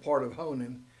 which is part of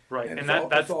Honan. Right, and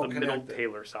that's the Middle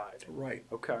Taylor side. Right.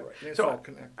 Okay. Right. It's so all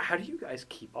connected. how do you guys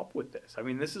keep up with this? I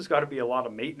mean, this has got to be a lot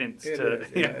of maintenance. It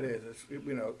is. Yeah, it is. It's,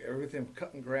 everything,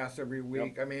 cutting grass every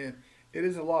week. Yep. I mean, it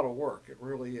is a lot of work. It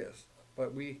really is.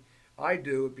 But I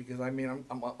do it because I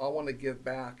want to give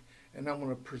back, and I want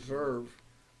to preserve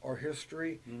our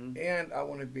history, and I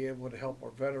want to be able to help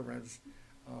our veterans,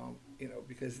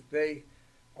 because they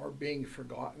are being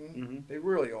forgotten. They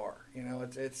really are.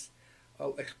 It's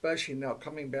especially now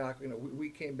coming back. We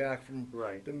came back from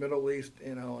Right. the Middle East,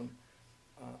 and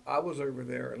I was over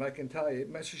there, and I can tell you, it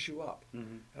messes you up.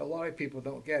 A lot of people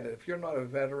don't get it. If you're not a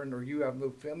veteran or you have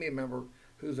no family member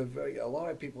who's a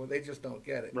lot of people, they just don't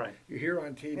get it. Right. You hear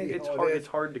on TV It's how hard. it is. It's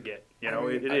hard to get. I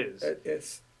mean, It is.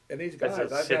 It's and these As a guys,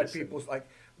 I've had citizen. people like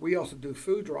we also do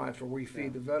food drives where we feed Yeah.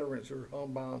 the veterans who are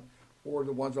homebound or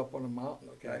the ones up on the mountain.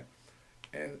 Okay,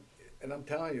 and I'm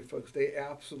telling you, folks, they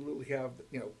absolutely have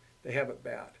they have it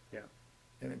bad. Yeah.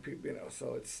 And then people,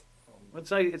 so it's. Well,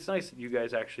 it's nice that you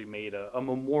guys actually made a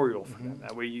memorial for them.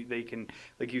 That way they can,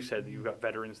 like you said, you've got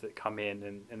veterans that come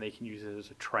in and they can use it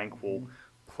as a tranquil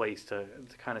place to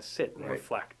kind of sit and Right.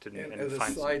 reflect and as a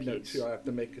find some side note peace. too, I have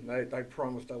to make, and I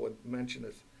promised I would mention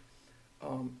this.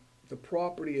 The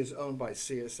property is owned by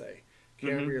CSA,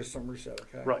 Cambria, Somerset.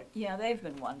 Okay. Right. Yeah, they've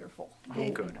been wonderful.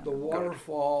 They've been good. The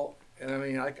wonderful. waterfall, and I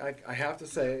mean, I have to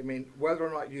say, I mean, whether or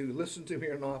not you listen to me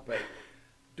or not, but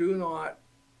do not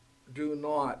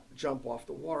jump off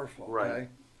the waterfall. Right. Okay?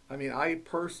 I mean, I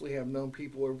personally have known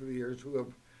people over the years who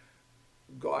have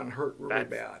gotten hurt really That's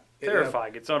bad.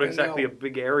 Terrifying. It's not and exactly now- a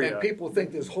big area. And people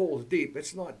think this hole is deep.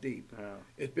 It's not deep. Yeah.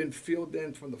 It's been filled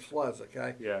in from the floods,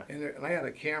 okay? Yeah. And I had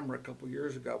a camera a couple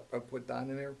years ago I put down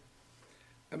in there.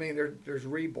 I mean, there's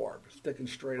rebarb sticking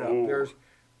straight up. Ooh. There's,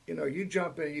 you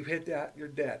jump in, you hit that, you're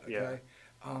dead, Yeah. okay?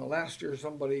 Last year,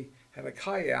 somebody had a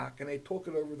kayak and they took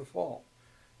it over the fall.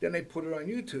 Then they put it on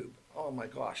YouTube. Oh my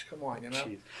gosh, come on,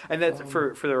 Jeez. And that's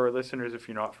for our listeners, if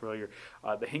you're not familiar,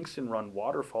 the Hingston Run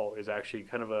waterfall is actually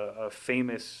kind of a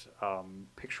famous,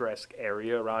 picturesque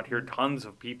area around here. Tons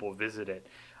of people visit it,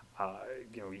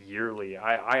 yearly.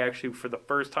 I actually, for the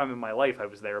first time in my life, I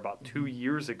was there about 2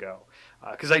 years ago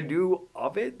because I knew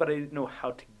of it, but I didn't know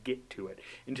how to get to it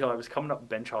until I was coming up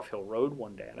Benchoff Hill Road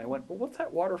one day, and I went, "Well, what's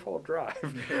that waterfall drive?"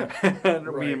 And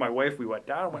me Right. and my wife, we went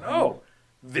down and went, "Oh,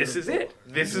 this is it.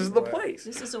 This is the Right. place."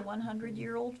 This is a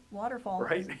 100-year-old waterfall.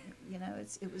 Right.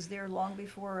 It was there long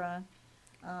before,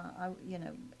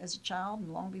 as a child,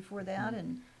 and long before that,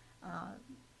 and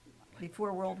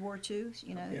before World War II.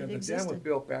 Yeah, It the dam was existed.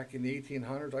 built back in the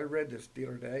 1800s. I read this the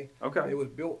other day. Okay. It was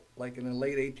built like in the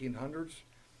late 1800s,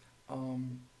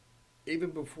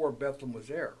 even before Bethlehem was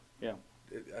there. Yeah.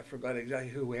 I forgot exactly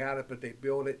who had it, but they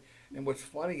built it. And what's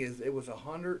funny is it was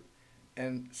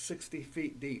 160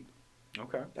 feet deep.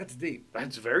 Okay. That's deep.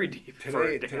 That's very deep for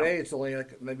a dam. Today it's only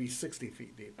like maybe 60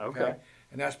 feet deep. Okay.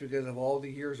 And that's because of all the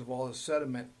years of all the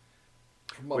sediment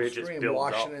from Where it just upstream builds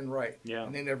washing up. in, right. Yeah.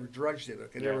 And they never dredged it.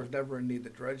 Okay. Yeah. There was never a need to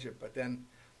dredge it. But then,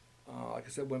 like I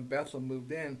said, when Bethlehem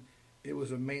moved in, it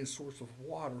was a main source of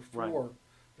water for Right.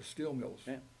 the steel mills.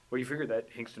 Yeah. Well, you figure that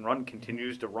Hingston Run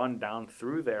continues to run down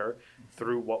through there,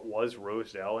 through what was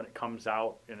Rosedale, and it comes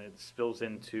out and it spills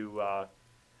into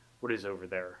what is over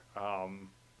there.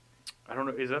 I don't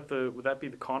know. Would that be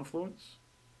the confluence?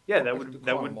 Yeah, that It's would the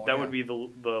that would Conemaugh, that yeah. would be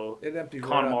the It empties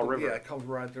right Conemaugh out River. Yeah, it comes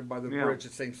right there by the Yeah. bridge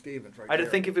at St. Stephen's right I had there.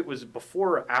 to think if it was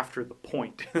before or after the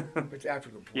point. It's after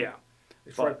the point. Yeah.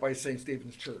 It's But- right by St.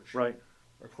 Stephen's Church. Right.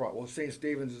 Across. Well, St.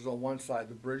 Stephen's is on one side.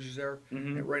 The bridge is there.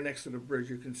 Mhm. And right next to the bridge,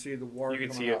 you can see the water You can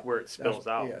coming see it out. where it spills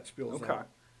out. Yeah, it spills Okay. out.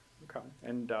 Okay.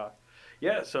 And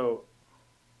so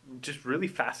just really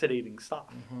fascinating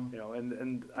stuff,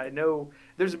 and I know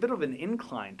there's a bit of an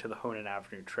incline to the Honan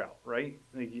Avenue Trail, right?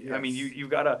 Like, I mean, Yes. you've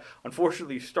got to,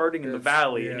 unfortunately, starting in the It's-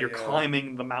 valley and yeah, you're yeah.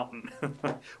 climbing the mountain.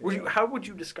 How would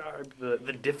you describe the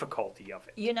difficulty of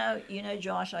it?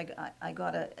 Josh, I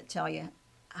gotta tell you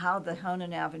how the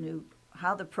Honan Avenue,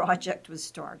 how the project was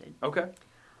started. Okay.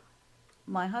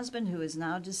 My husband, who is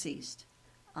now deceased,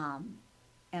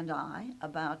 and I,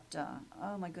 about,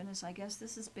 oh my goodness, I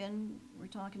guess we're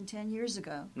talking 10 years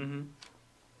ago. Mm-hmm.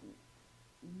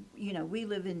 We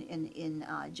live in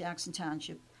Jackson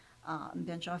Township,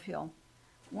 Benchoff Hill.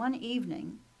 One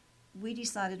evening, we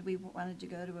decided we wanted to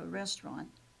go to a restaurant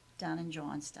down in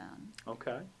Johnstown.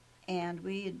 Okay. And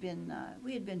we had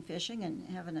been fishing and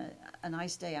having a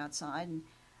nice day outside, and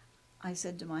I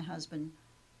said to my husband,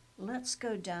 "Let's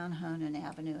go down Honan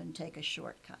Avenue and take a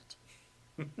shortcut."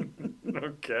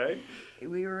 Okay.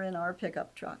 We were in our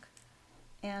pickup truck,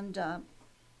 and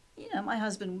my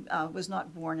husband was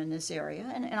not born in this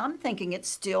area, and I'm thinking it's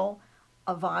still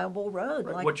a viable road,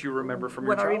 Right, like what you remember from your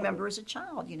what I childhood. remember as a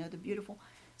child. The beautiful.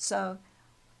 So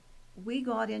we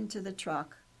got into the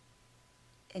truck,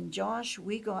 and Josh,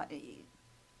 we got,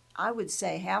 I would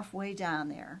say, halfway down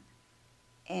there,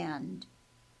 and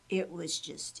it was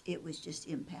just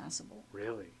impassable.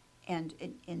 Really? And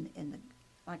in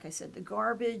like I said, the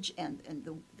garbage and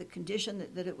the condition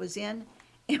that it was in.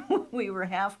 And when we were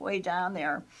halfway down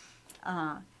there,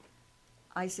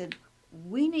 I said,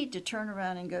 we need to turn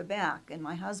around and go back. And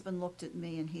my husband looked at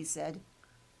me and he said,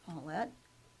 Paulette,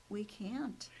 we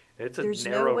can't. It's a There's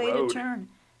narrow no way road. to turn.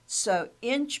 So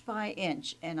inch by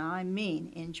inch, and I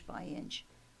mean inch by inch,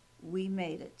 we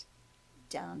made it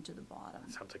down to the bottom.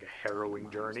 Sounds like a harrowing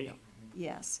journey.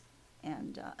 Yes,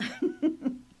 and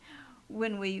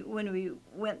when we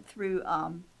went through,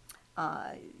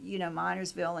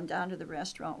 Minersville and down to the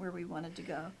restaurant where we wanted to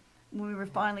go, when we were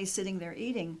finally sitting there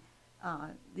eating,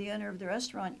 the owner of the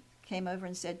restaurant came over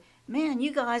and said, "Man,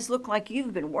 you guys look like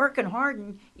you've been working hard,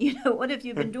 and what have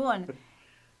you been doing?"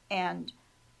 And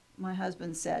my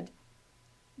husband said,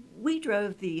 "We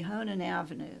drove the Honan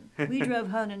Avenue. We drove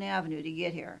Honan Avenue to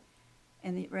get here."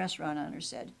 And the restaurant owner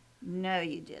said, "No,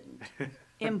 you didn't.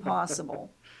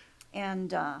 Impossible."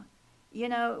 And,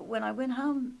 when I went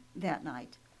home that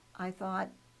night, I thought,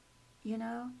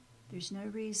 there's no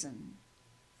reason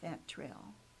that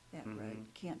trail, that road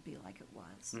can't be like it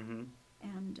was. Mm-hmm.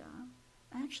 And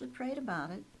I actually prayed about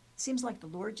it. Seems like the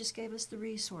Lord just gave us the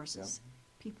resources.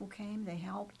 People came, they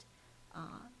helped.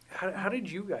 How did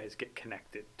you guys get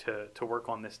connected to work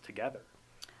on this together?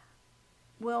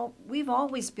 Well, we've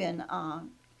always been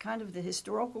kind of the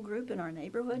historical group in our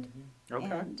neighborhood. Okay.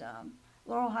 And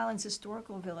Laurel Highlands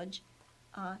Historical Village,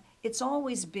 it's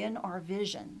always been our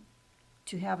vision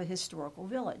to have a historical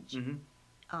village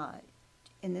Mm-hmm.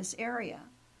 in this area.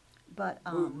 But,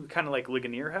 Kind of like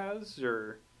Ligonier has,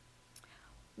 or?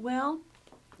 well,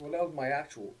 Well, that was my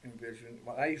actual envision.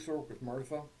 I used to work with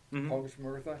Murtha, Mhm. August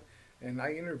Murtha, and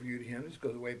I interviewed him. This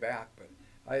goes way back, but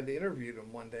I had interviewed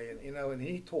him one day, and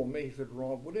he told me, he said,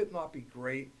 "Ron, would it not be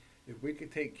great if we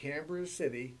could take Cambria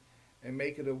City and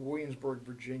make it a Williamsburg,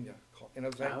 Virginia?" And I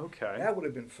was like, Okay. that would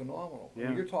have been phenomenal. I mean,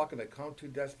 Yeah. you're talking a come-to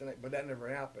destination, but that never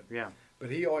happened. Yeah.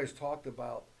 But he always talked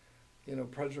about,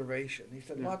 preservation. He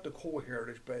said, Yeah. not the cool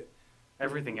heritage, but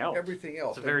Everything else. Everything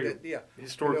else. It's a very yeah.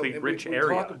 historically and rich we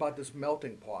area. talk about this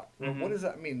melting pot. Well, Mhm. what does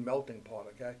that mean, melting pot,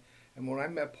 okay? And when I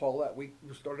met Paulette, we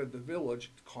started the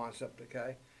village concept,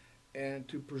 okay? And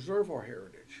to preserve our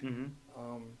heritage. Mm-hmm.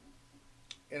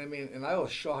 And I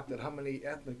was shocked at how many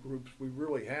ethnic groups we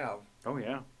really have. Oh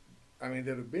yeah. I mean,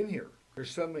 that have been here. There's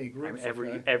so many I groups. mean,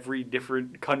 okay? every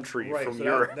different country Right, from so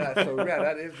Europe.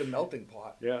 that is the melting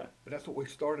pot. Yeah. But that's what we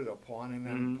started upon, and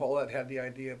then Mhm. Paulette had the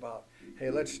idea about, hey,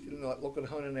 let's look at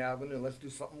Honan Avenue, let's do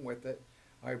something with it.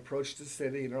 I approached the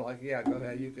city, and they're like, yeah, go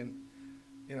ahead, you can,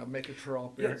 make a trail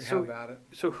up there Yeah, and so- have at it.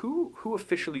 So who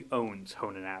officially owns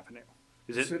Honan Avenue?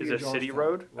 Is it City is of it a city Johnstown,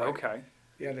 road? right. Okay.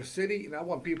 Yeah, the city, and I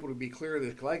want people to be clear of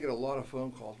this, because I get a lot of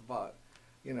phone calls about,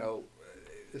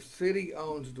 the city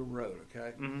owns the road,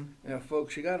 okay? Mm-hmm. Now,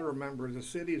 folks, you got to remember the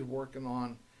city is working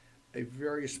on a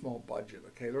very small budget.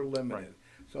 Okay, they're limited. Right.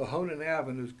 So Honan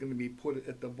Avenue is going to be put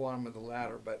at the bottom of the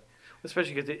ladder. But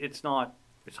Especially because it's not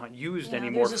used Yeah,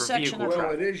 anymore there's a for section vehicle of well,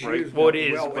 traffic. it is right? used. Well, it now.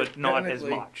 is, Well, but not as technically,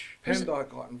 much. PennDOT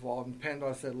got involved, and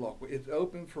PennDOT said, "Look, it's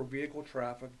open for vehicle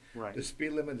traffic. Right. The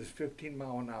speed limit is 15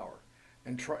 mile an hour,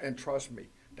 and trust me,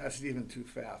 that's even too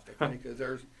fast. Okay, because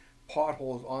there's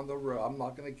potholes on the road. I'm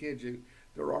not going to kid you.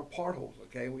 There are potholes.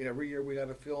 Okay, every year we got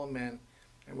to fill them in,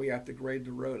 and we have to grade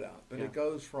the road out. But Yeah. it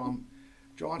goes from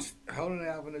Honan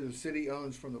Avenue, the city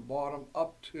owns from the bottom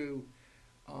up to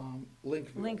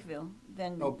Linkville. Linkville,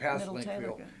 then No, past Middle Taylor.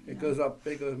 Linkville. It goes up.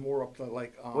 It goes more up to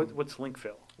like. What's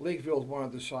Linkville? Linkville is one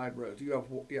of the side roads. You have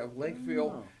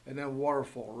Linkville Oh. and then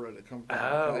Waterfall Road that comes down.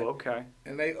 Oh, okay? okay.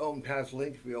 And they own past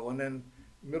Linkville, and then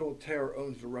Middle Terror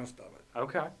owns the rest of it.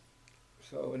 Okay.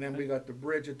 So, and then we got the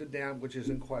bridge at the dam, which is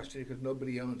in question because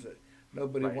nobody owns it.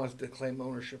 Nobody Right. wants to claim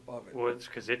ownership of it. Well, it's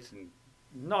because it's in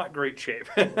not great shape.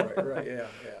 right, yeah.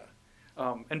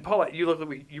 And Paulette, you look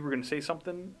like you were going to say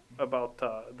something about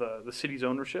the city's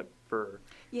ownership, or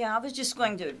Yeah, I was just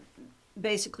going to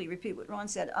basically repeat what Ron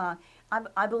said.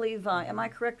 I believe, am I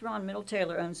correct, Ron? Middle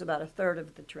Taylor owns about a third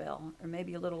of the trail, or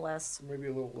maybe a little less. Maybe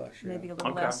a little less. Yeah. Maybe a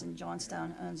little Okay. less, and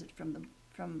Johnstown owns it from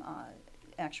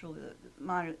actually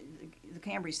the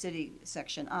Cambria City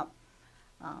section up.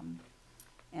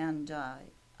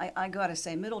 I gotta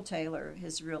say, Middle Taylor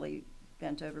has really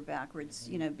bent over backwards,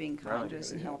 being kind to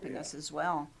us and Yeah, helping yeah. us as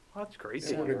well. well, that's great.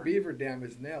 And to where the hear. Beaver Dam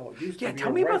is now, it used Yeah, to be tell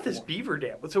a me about rifle this one. beaver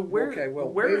dam. So where Okay, well,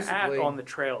 where at basically- on the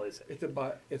trail is it? It's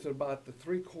about the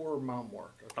 3/4 mile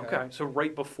mark. Okay, so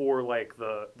right before like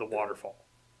the waterfall.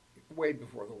 Way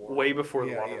before the war. Way before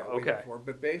the Yeah, water. yeah, way Okay. before.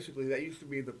 But basically, that used to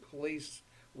be the police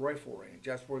rifle range.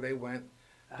 That's where they went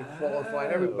to qualify.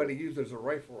 And everybody used it as a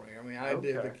rifle range. I mean, I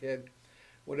did as a Okay. kid.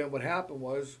 Well, then what happened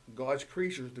was God's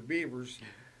creatures, the beavers,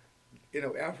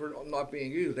 after not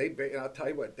being used, and I'll tell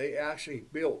you what, they actually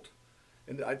built,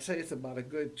 and I'd say it's about a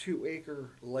good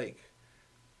 2-acre lake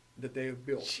that they have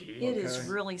built. Gee. It is okay?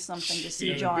 really something to see,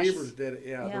 And the Josh. beavers did it,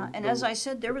 yeah. Yeah, and as I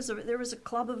said, there was a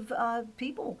club of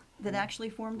people that actually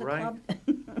formed the Right. club.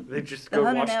 They just The go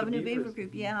Hunterdon watch the Avenue beavers. Beaver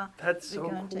Group. Yeah, That's we so go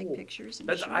and take cool. pictures and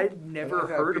That's shoot. I'd never And I've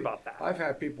had heard peop- about that. I've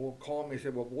had people call me and say,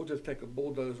 "Well, we'll just take a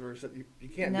bulldozer." I said, "You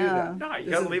can't do No. that. No, you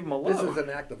This gotta is- leave 'em This alone." is an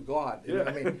act of God." You know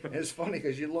what I Yeah. mean? And it's funny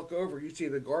because you look over, you see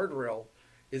the guardrail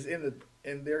is in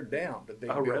their dam that they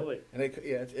Oh, built. really? And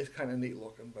it's kind of neat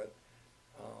looking, but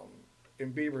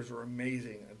and beavers are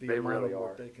amazing at the They amount really of are.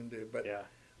 what they can do. But Yeah.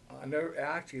 I know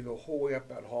actually the whole way up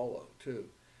that hollow too.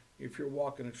 If you're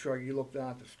walking a trail, you look down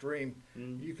at the stream,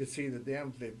 you can see the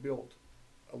dams they built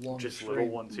along Just the little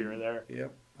stream. ones here and there.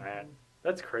 Yep. Man,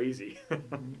 that's crazy.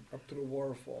 Up to the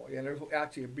waterfall. Yeah, and there's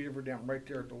actually a beaver dam right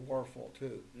there at the waterfall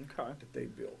too Okay. that they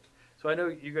built. So I know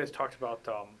you guys talked about,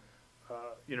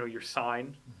 your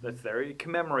sign that's there. It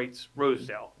commemorates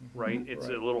Rosedale, right? It's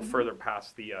Right. a little further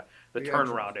past the The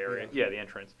turnaround entrance, area. yeah. Yeah, the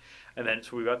entrance. And then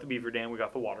so we got the beaver dam, we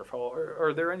got the waterfall.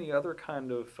 Are there any other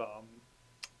kind of,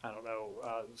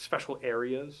 special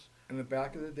areas? In the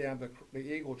back of the dam, the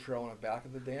Eagle Trail in the back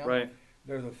of the dam, Right.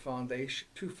 there's a foundation,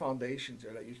 2 foundations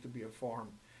there that used to be a farm.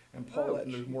 And Oh, Paulette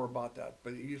knows gee. more about that,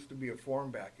 but it used to be a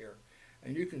farm back here.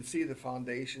 And you can see the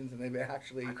foundations, and they've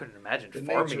actually, I couldn't imagine the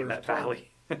farming nature in is that farming.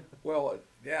 valley. well,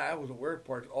 yeah, that was the weird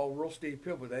part. All real steep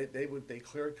hill, but they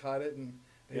clear cut it and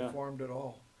they Yeah. farmed it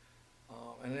all.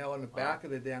 And now in the back of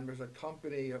the dam, there's a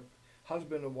company, a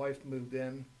husband and wife moved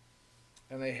in,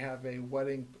 and they have a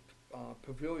wedding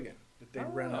pavilion that they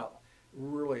rent Oh. out.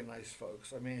 Really nice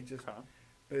folks. I mean, it's just, Okay.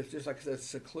 but it's just like I said, it's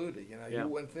secluded. Yeah. You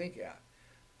wouldn't think that.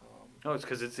 No, it's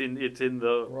because it's in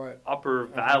the Right. upper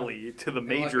valley to the And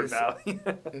like major I valley.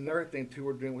 Another thing too,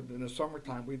 we're doing in the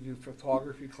summertime, we do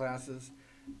photography classes,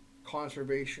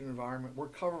 conservation environment. We're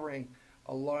covering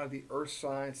a lot of the earth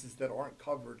sciences that aren't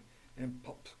covered in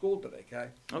school today. Okay.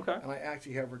 Okay. And I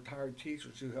actually have retired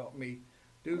teachers who help me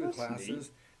do Oh, the that's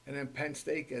classes. And then Penn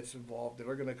State gets involved, and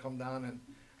they're going to come down and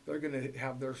they're going to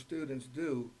have their students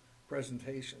do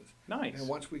presentations. Nice. And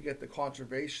once we get the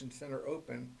conservation center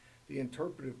open, the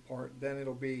interpretive part, then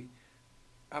it'll be,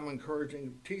 I'm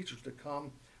encouraging teachers to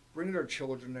come, bring their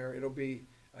children there. It'll be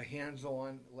a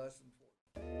hands-on lesson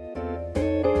for them.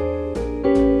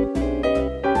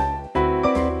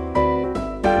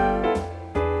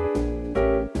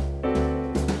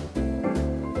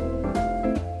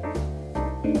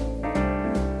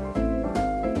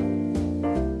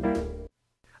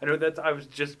 I know that I was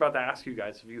just about to ask you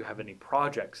guys if you have any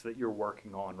projects that you're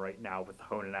working on right now with the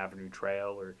Honan Avenue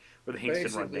Trail or the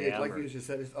Hingston Run Basically, it's Dam. like or- you just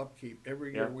said, it's upkeep.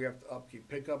 Every year Yeah. we have to upkeep,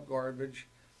 pick up garbage.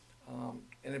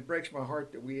 And it breaks my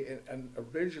heart that and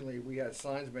originally we had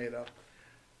signs made up.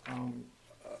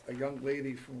 A young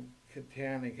lady from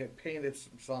Kittanning had painted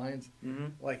some signs,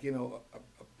 Mhm. like, a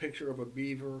picture of a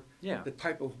beaver, Yeah. the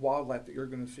type of wildlife that you're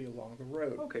gonna see along the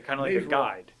road. Okay, kind of like These a were-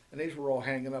 guide. And these were all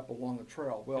hanging up along the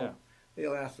trail. Well, Yeah. they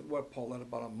lasted, what, Paulette,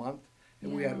 about a month?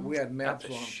 And Yeah. we had maps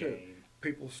That's a on them too. shame.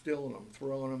 People stealing them,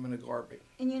 throwing them in the garbage.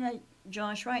 And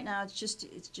Josh, right now it's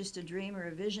just a dream or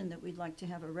a vision that we'd like to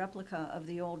have a replica of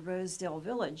the old Rosedale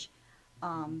Village,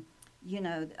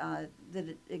 that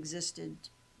it existed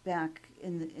back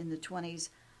in the 20s.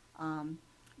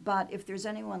 But if there's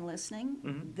anyone listening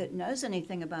Mhm. that knows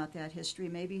anything about that history,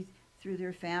 maybe through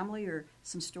their family or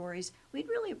some stories, we'd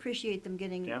really appreciate them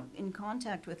getting Yeah. in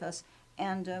contact with us,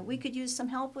 and we could use some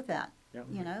help with that.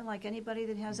 Yeah. Like anybody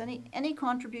that has any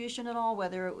contribution at all,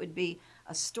 whether it would be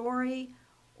a story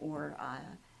or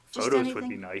just Photos anything. would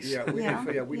be nice. Yeah, we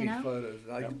Yeah, we you need know? photos.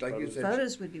 Yeah, Like you photos. said,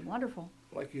 Photos would be wonderful.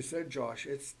 like you said, Josh,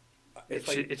 it's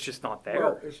It's just not there.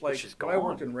 well, it's like just when I gone.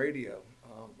 worked in radio.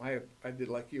 I did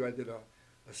like you. I did a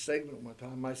segment one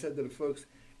time. I said to the folks,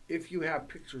 if you have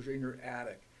pictures in your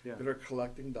attic Yeah. that are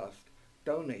collecting dust,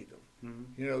 donate them.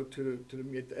 Mhm. To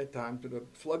the at that time to the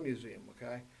Flood Museum.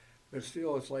 Okay, but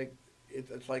still, it's like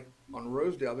on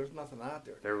Rosedale. There's nothing out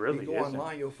there. There really You go isn't.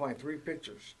 online, you'll find 3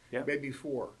 pictures, Yeah. maybe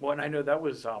 4. Well, and I know that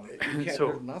was You can't, so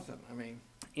there's nothing. I mean.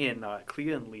 in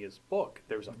Clea and Leah's book.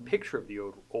 There's a picture of the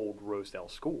old Rosedale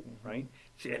school, right?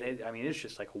 And it's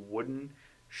just like a wooden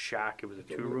shack. It was a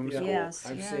 2-room Yeah. school. Yes,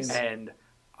 I've yes. seen it. And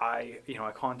I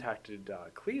contacted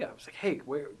Clea. I was like, hey,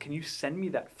 can you send me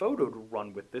that photo to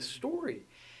run with this story?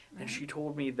 And she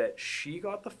told me that she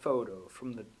got the photo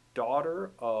from the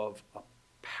daughter of a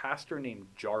pastor named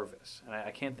Jarvis. And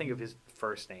I can't think of his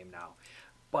first name now.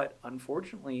 But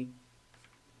unfortunately,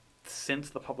 since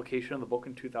the publication of the book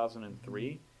in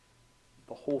 2003,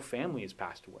 the whole family has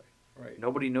passed away. Right.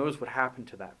 Nobody knows what happened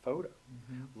to that photo.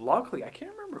 Luckily, I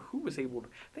can't remember who was able to.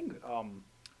 I think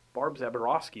Barb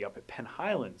Zaborowski up at Penn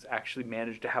Highlands actually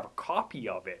managed to have a copy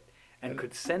of it and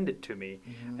could send it to me.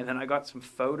 And then I got some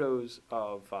photos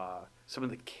of some of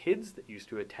the kids that used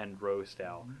to attend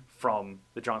Rosedale from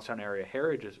the Johnstown Area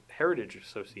Heritage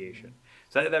Association.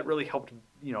 So that really helped,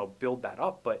 build that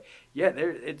up. But yeah,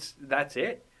 that's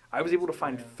it. I was able to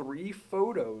find 3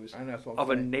 photos And that's what I'm of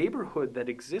a saying. neighborhood that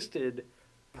existed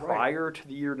prior to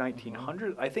the year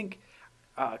 1900. I think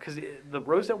because the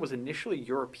Rosedale was initially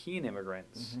European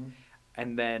immigrants,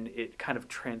 and then it kind of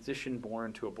transitioned more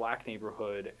into a black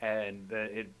neighborhood, and then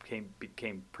it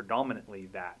became predominantly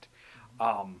that.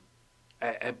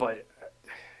 But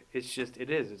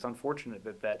it's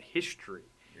unfortunate that history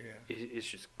is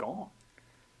just gone.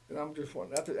 And I'm just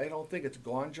wondering, I don't think it's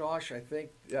gone, Josh. I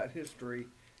think that history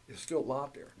is still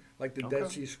out there, like the Dead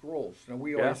Okay. Sea Scrolls. And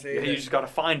we Yeah, always say you that, just got to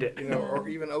find it. or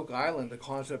even Oak Island, the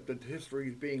concept that history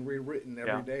is being rewritten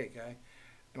every Yeah. day. Okay,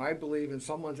 and I believe in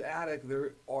someone's attic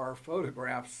there are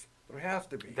photographs. There has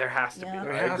to be. There has to Yeah. be.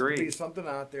 There I has agree. to be something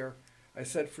out there. I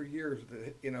said for years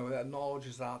that that knowledge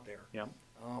is out there. Yeah.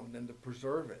 And to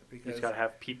preserve it You because just got to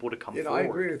have people to come I forward.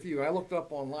 agree with you. I looked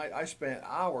up online. I spent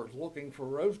hours looking for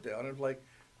Rosedale, and it was like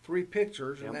 3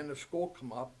 pictures, Yep. and then the skull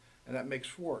come up, and that makes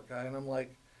 4. Okay? And I'm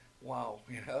like, wow,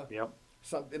 Yep.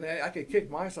 something. I could kick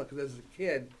myself because as a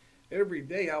kid, every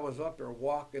day I was up there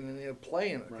walking and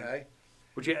playing. Okay, Right.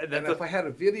 Which yeah, and that's if I had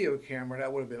a video camera,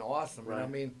 that would have been awesome. And I Right.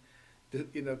 mean,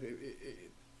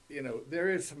 there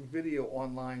is some video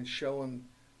online showing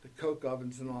the coke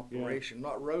ovens in operation,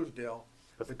 not Rosedale.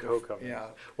 But the but coke oven. Yeah.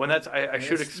 When I And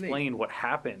should it's neat. explain what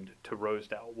happened to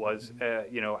Rosedale was,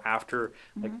 after,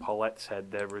 like Paulette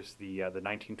said, there was the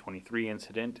 1923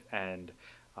 incident, and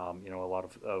a lot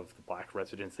of the black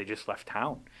residents, they just left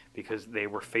town because they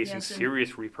were facing Yes, and-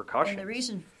 serious repercussions. And the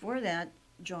reason for that,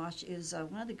 Josh, is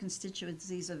one of the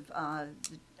constituencies of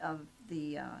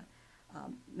the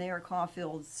Mayor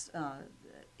Caulfield's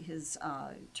his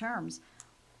terms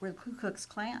were the Ku Klux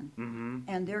Klan,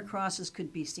 and their crosses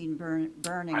could be seen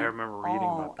burning. I remember reading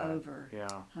all about that. over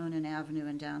Yeah. Honan Avenue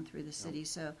and down through the city.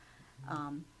 So,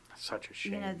 Such a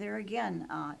shame. there again,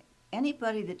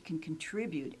 anybody that can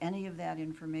contribute any of that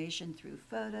information through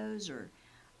photos or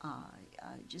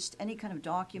just any kind of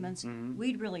documents,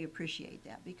 we'd really appreciate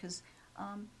that because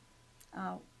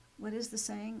what is the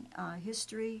saying?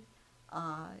 History,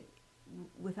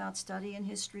 without study in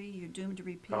history, you're doomed to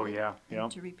repeat Oh, it. yeah, And yeah.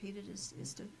 to repeat it is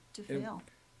to And- fail.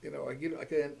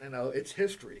 It's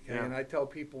history, okay? Yeah. And I tell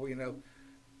people,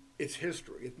 it's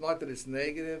history. It's not that it's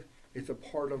negative. It's a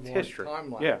part of It's our history.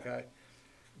 timeline, Yeah. okay?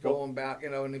 Going back,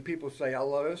 and then people say, I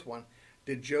love this one.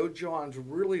 Did Joe Johns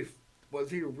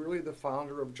was he really the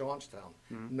founder of Johnstown?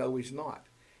 No, he's not.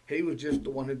 He was just the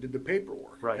one who did the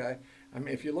paperwork, Right. okay? I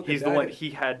mean, if you look He's at the that, one,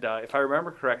 he had, if I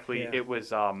remember correctly, Yeah. it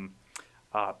was William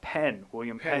Penn,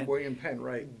 William Penn,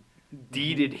 right?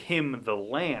 deeded him the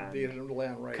land. The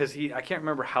land, right? Because I can't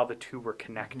remember how the two were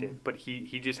connected, but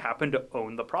he just happened to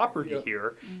own the property Yeah.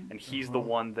 here, and he's the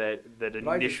one that But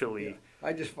initially.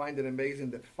 I just find it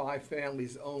amazing that 5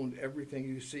 families owned everything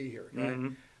you see here, okay?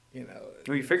 Mhm. You know,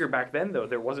 Well, you figure back then though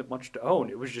there wasn't much to own;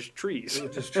 it was just trees. it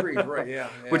was just trees, right? Yeah.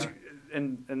 Which yeah.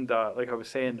 and like I was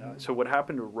saying, so what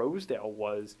happened to Rosedale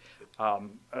was,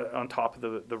 on top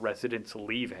of the residents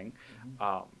leaving,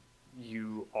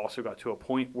 you also got to a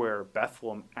point where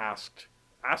Bethlehem asked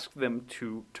them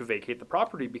to vacate the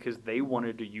property because they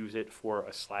wanted to use it for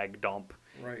a slag dump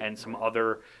Right, and some right.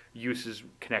 other uses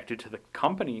connected to the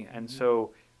company. And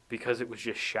so because it was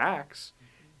just shacks,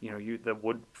 the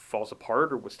wood falls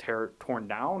apart or was torn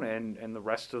down, and the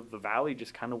rest of the valley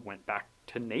just kind of went back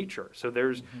to nature. So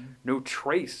there's no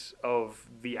trace of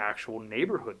the actual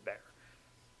neighborhood there.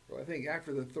 Well, I think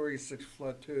after the 36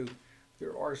 flood too,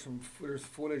 there's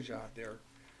footage out there,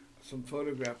 some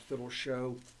photographs that'll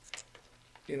show,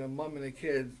 mom and the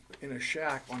kids in a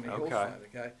shack on the Okay. hillside.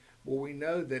 Okay. Well, we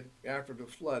know that after the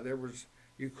flood,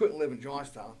 you couldn't live in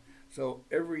Johnstown, so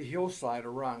every hillside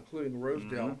around, including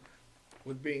Rosedale,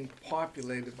 was being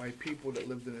populated by people that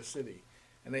lived in the city,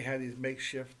 and they had these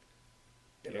makeshift,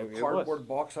 Yeah, it was. cardboard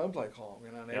box homes, I call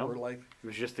them. And they Yeah. were like, It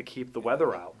was just to keep the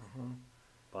weather out.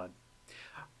 But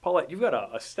Paulette, you've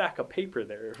got a stack of paper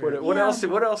there. What Yeah. else?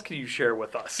 What else can you share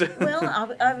with us?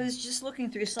 Well, I was just looking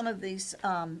through some of these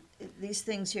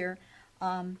things here.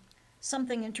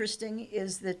 Something interesting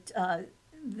is that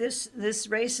this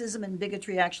racism and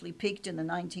bigotry actually peaked in the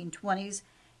 1920s,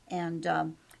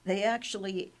 and they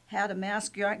actually had a mass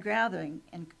gathering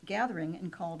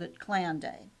and called it Klan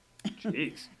Day,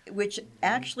 Jeez. which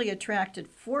actually attracted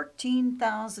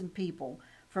 14,000 people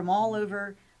from all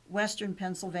over western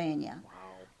Pennsylvania.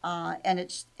 Wow. And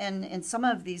in some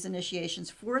of these initiations,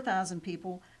 4,000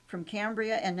 people from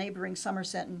Cambria and neighboring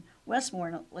Somerset and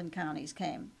Westmoreland counties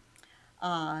came.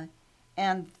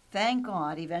 And thank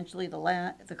God, eventually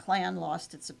the Klan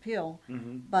lost its appeal.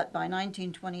 Mm-hmm. But by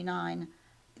 1929,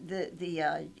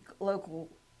 the local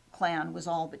Klan was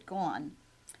all but gone.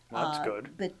 Well, that's good.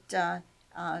 But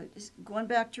going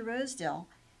back to Rosedale,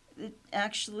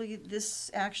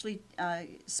 this actually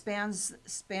spans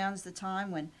the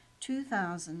time when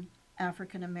 2,000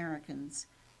 African Americans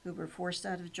who were forced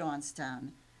out of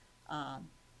Johnstown.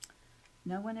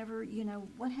 No one ever,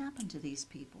 what happened to these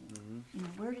people?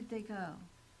 Mm-hmm. Where did they go?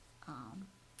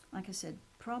 Like I said,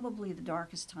 probably the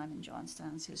darkest time in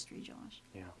Johnstown's history, Josh.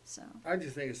 Yeah. So. I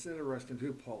just think it's interesting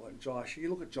too, Paul and Josh. You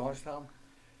look at Johnstown.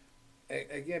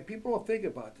 Again, people don't think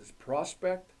about this.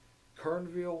 Prospect,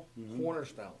 Kernville, Mm-hmm.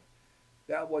 Cornerstone.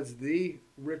 That was the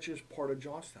richest part of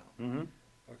Johnstown. Mm-hmm.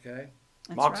 Okay.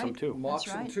 That's Moxham right. too.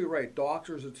 Moxham right. too, right?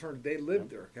 Doctors, attorneys, they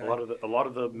lived there. Okay. A lot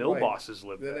of the mill Right. bosses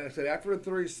lived Then there. I said after the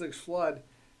 36 flood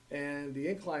and the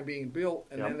incline being built,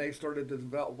 and Yep. then they started to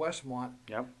develop Westmont.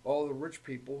 Yep. All the rich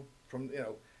people from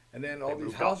and then all They these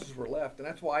moved houses were left, and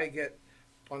that's why I get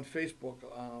on Facebook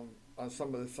on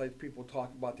some of the sites people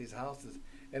talk about these houses,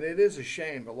 and it is a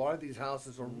shame. A lot of these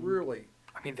houses are really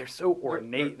I mean, they're so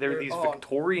ornate. They're these they're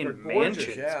Victorian gorgeous,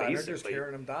 mansions, yeah, and they're just basically.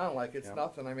 tearing them down like it's Yep.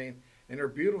 nothing. I mean, and they're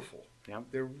beautiful. Yep.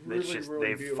 They're It's really, just really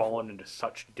they've beautiful. fallen into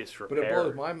such But disrepair. it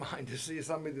blows my mind to see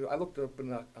somebody. I looked up in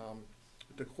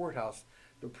the courthouse,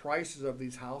 the prices of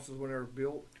these houses when they were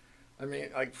built. I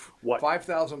mean, like What?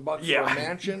 $5,000 for Yeah. a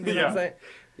mansion. You know what I'm Yeah. saying?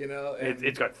 And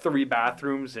It's got 3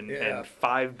 bathrooms and Yeah.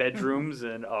 5 bedrooms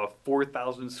and a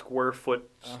 4,000 square foot,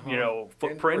 footprint.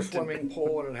 indoor swimming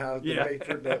pool, and it has the Yeah.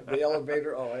 matron, the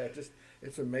elevator. Oh,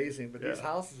 it's amazing. But these Yeah.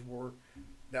 houses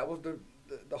that was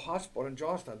the hospital in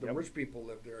Johnstown. The Yep. rich people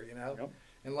lived there, Yep.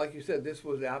 And like you said, this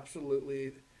was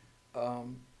absolutely,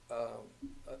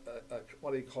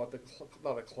 what do you call it?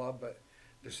 Not a club, but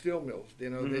the steel mills.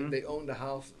 Mhm. They owned the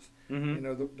houses. Mhm.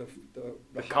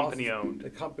 The company houses- owned. The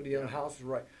company owned houses,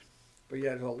 right? But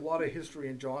yeah, there's a lot of history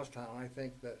in Johnstown. I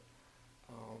think that,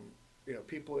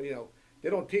 people, they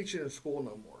don't teach it in school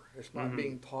no more. It's not Mhm.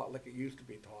 being taught like it used to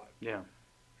be taught. Yeah.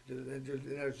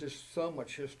 There's just so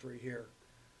much history here.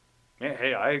 Yeah,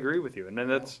 hey, I agree with you, and then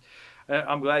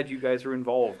I'm glad you guys are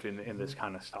involved in Mm-hmm. this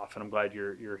kind of stuff, and I'm glad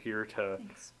you're here to,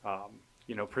 Thanks.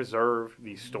 preserve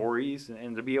these stories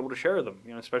and to be able to share them,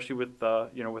 especially with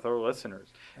with our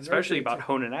listeners, And especially there's- about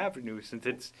Honan Avenue, since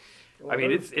it's, Well, I mean,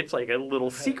 there's- it's like a little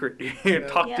secret Yeah.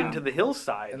 tucked Yeah. into the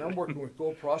hillside. And I'm working with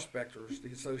Gold Prospectors,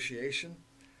 the association,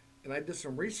 and I did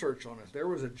some research on it. There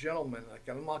was a gentleman,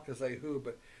 I'm not going to say who,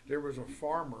 but there was a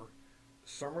farmer,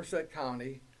 Somerset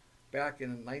County, back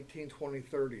in the 1920s,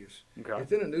 30s. Okay.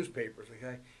 It's in the newspapers,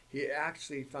 okay? He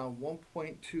actually found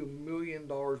 $1.2 million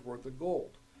worth of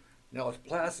gold. Now, it's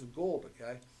plastic gold,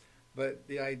 okay? But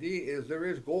the idea is there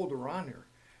is gold around here.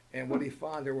 And what he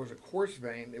found, there was a quartz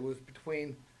vein. It was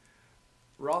between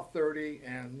Route 30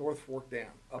 and North Fork Dam,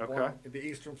 up Okay. on the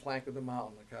eastern flank of the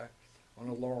mountain, okay, on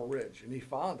the Laurel Ridge. And he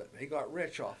found it. He got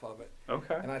rich off of it.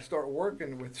 Okay. And I started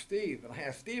working with Steve, and I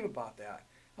asked Steve about that.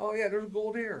 Oh, yeah, there's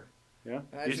gold here. Yeah.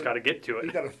 And I You just said, got to get to You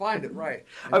it. got to find it, right.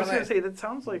 And I was then going to say, that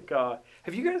sounds like,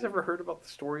 have you guys ever heard about the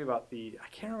story about I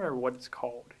can't remember what it's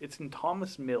called. It's in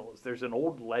Thomas Mills. There's an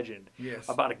old legend Yes.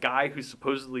 about a guy who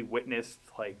supposedly witnessed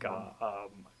like a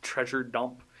treasure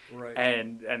dump. Right.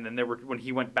 And then when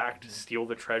he went back to steal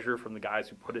the treasure from the guys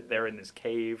who put it there in this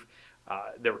cave,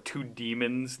 there were 2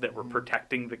 demons that were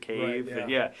protecting the cave. Mm-hmm. Right,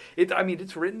 And yeah.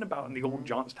 it's written about in the old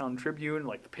Johnstown Tribune,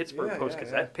 like the Pittsburgh Yeah, Post yeah,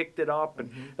 Gazette yeah. picked it up, and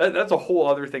Mhm. that's a whole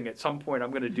other thing. At some point,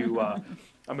 I'm going to do a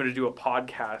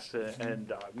podcast,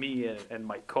 and me and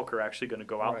Mike Cook are actually going to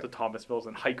go out Right. to Thomas Mills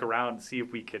and hike around and see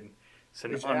if we can It's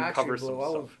uncover actually, some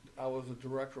Blue, stuff. I was a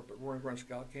director up at Roaring Run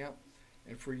Scout Camp,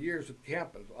 and for years at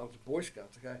camping, I was a Boy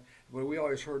Scouts, okay? But we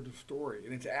always heard the story,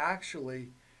 and it's actually,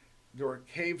 there are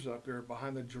caves up there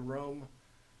behind the Jerome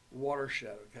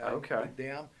watershed, okay? Okay. The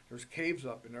dam, there's caves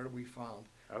up in there that we found.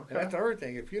 And Okay. that's the other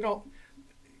thing, if you don't,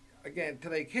 again,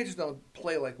 today kids don't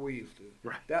play like we used to.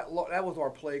 Right. That was our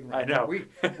playground. I know.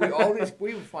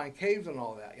 We would find caves and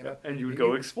all that, And you would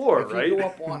go explore, if right? you go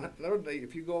up on another day,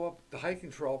 if you go up the hiking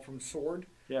trail from Sword,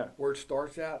 Yeah. where it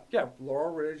starts at, Yeah.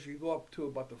 Laurel Ridge, you go up to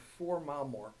about the 4-mile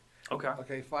mark. Okay.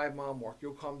 Okay, 5-mile mark.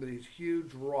 You'll come to these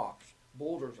huge rocks,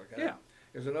 boulders. Okay. Yeah.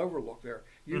 There's an overlook there.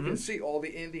 You Mhm. can see all the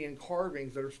Indian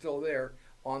carvings that are still there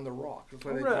on the rocks. That's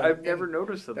why Oh, they really? call them I've never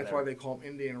noticed them That's there. why they call them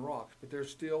Indian rocks. But there's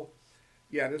still,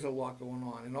 there's a lot going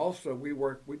on. And also, we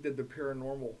did the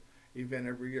paranormal event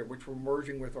every year, which we're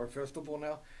merging with our festival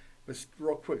now. But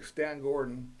real quick, Stan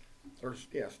Gordon,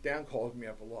 Stan calls me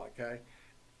up a lot, okay?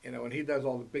 And he does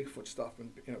all the Bigfoot stuff in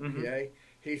PA.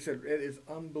 He said it is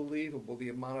unbelievable the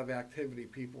amount of activity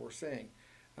people were seeing.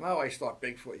 And I always thought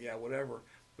Bigfoot, yeah, whatever.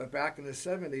 But back in the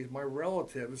 70s, my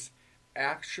relatives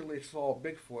actually saw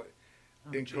Bigfoot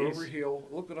in Clover Hill.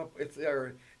 Look it up, it's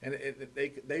there. And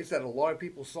they said a lot of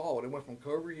people saw it. It went from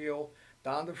Clover Hill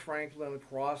down to Franklin,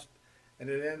 across, and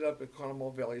it ended up at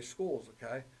Conemaugh Valley Schools,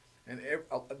 okay? And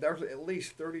there's at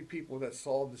least 30 people that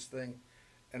saw this thing,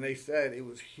 and they said it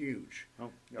was huge. Oh,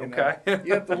 okay.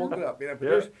 You have to look it up.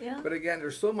 But, Yeah. but again,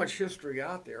 there's so much history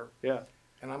out there. Yeah.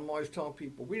 And I'm always telling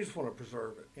people, we just want to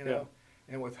preserve it,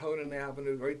 And with Honan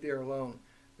Avenue right there alone,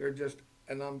 they're just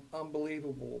an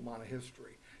unbelievable amount of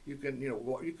history. You can,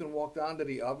 you can walk down to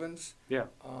the ovens. Yeah.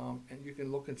 And you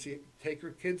can look and see, take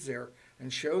your kids there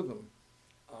and show them.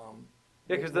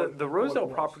 Yeah, because the Rosedale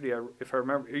property, if I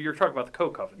remember, you're talking about the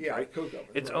Coke Ovens, Yeah, right? Coke Ovens.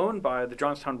 It's right. owned by the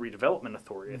Johnstown Redevelopment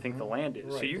Authority. I think the land is.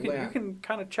 So Right, you the can land.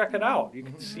 kind of check it out. You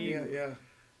can see. Yeah.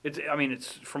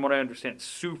 It's from what I understand, it's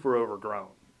super overgrown.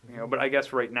 But I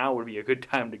guess right now would be a good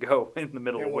time to go in the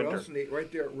middle And of what winter. else neat,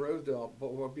 right there at Rosedale,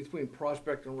 but between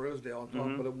Prospect and Rosedale, on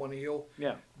top of the one hill,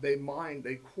 Yeah. they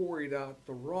quarried out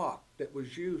the rock that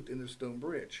was used in the stone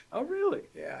bridge. Oh, really?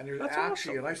 Yeah, and there's That's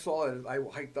actually, awesome. and I saw it, I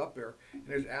hiked up there, and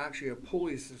there's actually a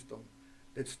pulley system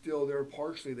that's still there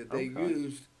partially that they Okay.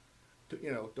 used to,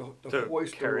 to To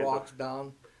hoist the carry the- rocks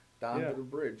down Yeah. to the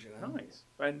bridge, Nice.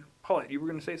 And Paulette, you were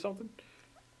going to say something?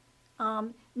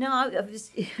 No, I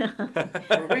was.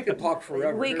 Well, we could talk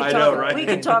forever. We could I talk, know, right? We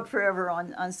could talk forever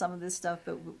on some of this stuff,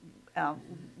 but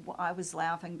I was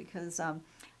laughing because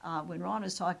when Ron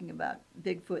was talking about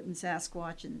Bigfoot and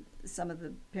Sasquatch and some of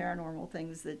the paranormal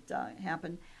things that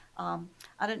happened, I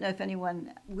don't know if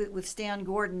anyone with Stan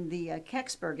Gordon, the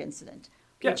Kecksburg incident,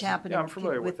 which Yes. happened Yeah, I'm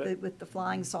familiar with it. with the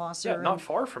flying saucer. Yeah, not and,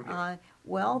 far from here.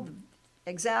 Well,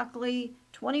 exactly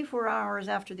 24 hours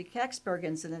after the Kecksburg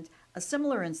incident, a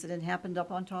similar incident happened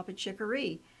up on top of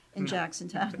Chicory in Jackson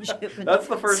Township. And That's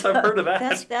the first I've heard of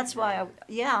that. That's why,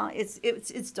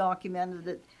 it's documented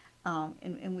it,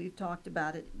 and we've talked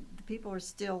about it. The people are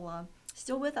still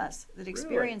with us that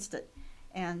experienced it,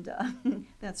 and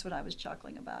that's what I was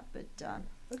chuckling about. But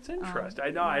That's interesting. I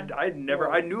know. yeah. I'd never.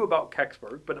 I knew about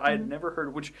Kecksburg, but I had never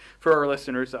heard. Which, for our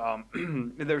listeners,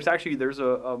 there's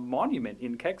a monument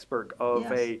in Kecksburg of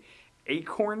Yes. a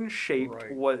acorn-shaped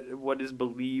Right. what is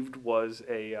believed was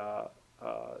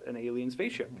an alien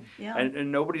spaceship, Yeah.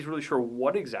 and nobody's really sure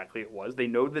what exactly it was. They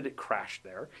know that it crashed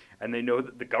there, and they know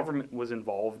that the government was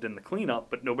involved in the cleanup,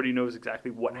 but nobody knows exactly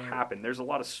what happened. There's a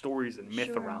lot of stories and myth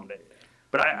Sure. around it,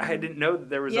 but I didn't know that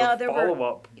there was Yeah, a there were-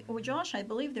 follow-up. Well, Josh, I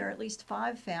believe there are at least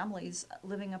 5 families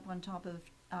living up on top of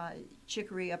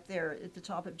Chicory up there at the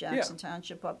top of Jackson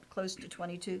Township, up close to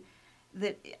 22.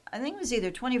 That I think it was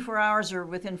either 24 hours or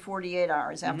within 48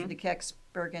 hours after the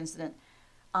Kecksburg incident.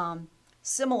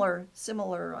 Similar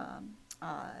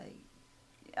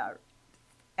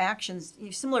actions,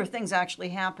 similar things actually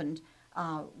happened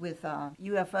with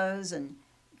UFOs and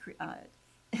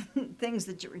things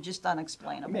that were just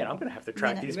unexplainable. Man, I'm gonna have to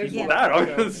track And these then, people yeah. down. I'm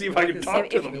gonna see if I can Like talk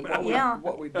to if- them. Yeah.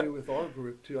 What we do with our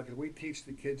group too, like we teach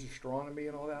the kids astronomy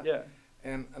and all that. Yeah.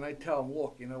 And I tell them,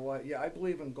 look, you know what? Yeah, I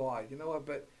believe in God. You know what?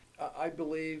 But I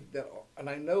believe that, and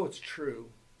I know it's true.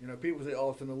 People say,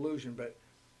 oh, it's an illusion. But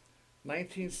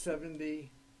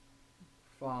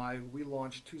 1975, we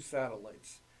launched 2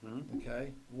 satellites. Mhm.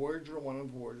 Okay, Voyager 1 and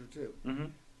Voyager 2. Mm-hmm.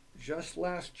 Just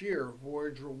last year,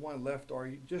 Voyager 1 left our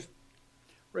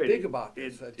Right. think about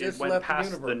this. It Just went left the past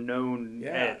universe. the known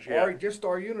edge.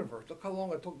 Our universe. Look how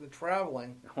long it took the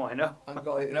traveling. Oh, I know. I'm I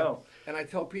going, know. And I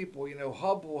tell people,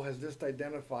 Hubble has just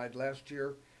identified last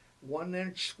year 1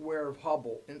 inch square of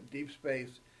Hubble in deep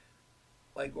space.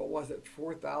 Like, what was it,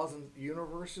 4,000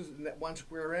 universes in that 1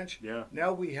 square inch? Yeah.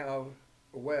 Now we have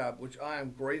a web, which I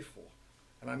am grateful.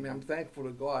 And I'm thankful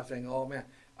to God saying, oh man,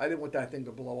 I didn't want that thing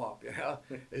to blow up,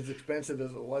 as expensive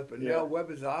as it was. But Yeah. now web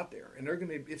is out there, and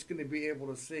it's going to be able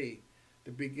to see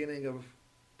the beginning of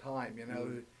time,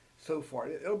 so far.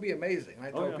 It'll be amazing. And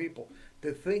I tell yeah. people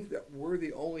to think that we're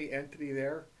the only entity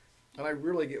there, and I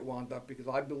really get wound up because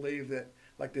I believe that,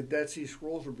 like the Dead Sea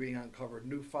Scrolls are being uncovered,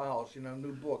 new files,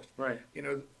 new books. Right.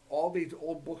 All these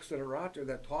old books that are out there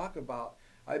that talk about.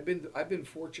 I've been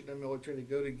fortunate in the military to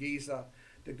go to Giza,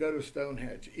 to go to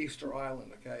Stonehenge, Easter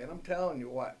Island. Okay, and I'm telling you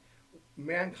what,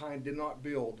 mankind did not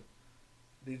build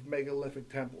these megalithic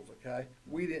temples. Okay,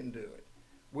 we didn't do it.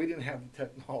 We didn't have the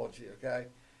technology. Okay,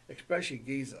 especially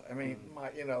Giza. I mean,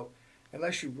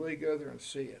 unless you really go there and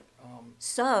see it.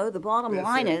 So the bottom That's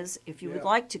line it. is, if you would Yeah.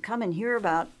 like to come and hear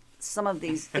about some of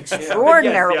these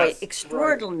extraordinarily, yes.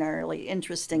 extraordinarily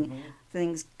interesting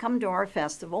things come to our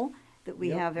festival that we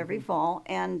have every fall.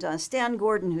 And Stan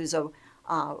Gordon, who's a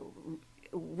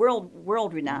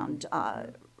world-renowned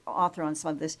author on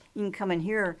some of this, you can come and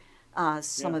hear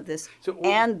some of this. So,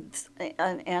 and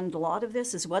a lot of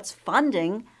this is what's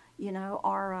funding,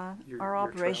 our Your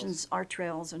operations, our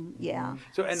trails, and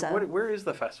So, where is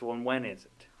the festival and when is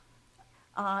it?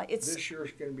 It's This year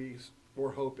it's going to be,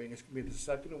 we're hoping, it's going to be the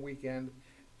second weekend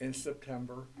in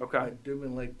September Okay. at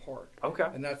Dooman Lake Park. Okay.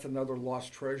 And that's another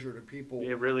lost treasure to people.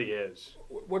 It really is.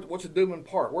 What's a Dooman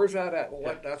Park? Where's that at? Well,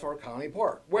 Yeah. that's our county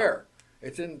park. Where?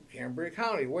 It's in Cambria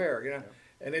County. Where?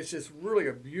 And it's just really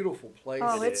a beautiful place.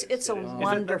 Oh, It it's is, a it is. Is it-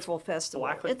 wonderful festival.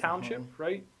 Blacklick Township,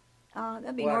 right?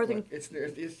 That'd be Blacklick. northern. It's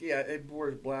it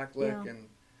borders Blacklick Yeah. and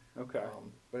Okay.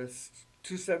 but it's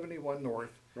 271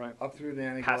 north, Right. up through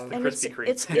Nanny Past the And Krispy Kreme.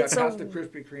 it's Yeah, it's past the a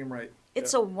Krispy Kreme, right?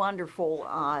 it's a wonderful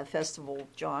festival,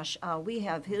 Josh. We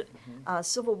have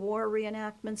Civil War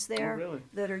reenactments there really?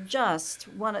 that are just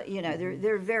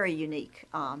they're very unique.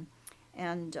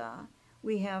 And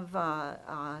we have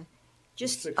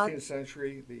just 16th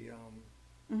century, the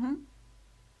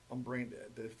I'm brain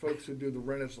dead. The folks who do the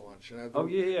Renaissance, the, Oh,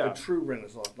 yeah. the true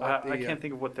Renaissance. Not I can't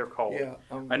think of what they're called. Yeah,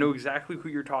 I know exactly who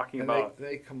you're talking and about.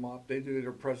 they come up, they do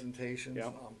their presentations.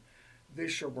 Yeah.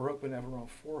 This year we're hoping to have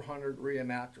around 400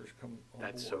 reenactors come on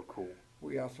That's board. so cool.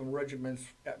 We have some regiments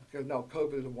because now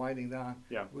COVID is winding down.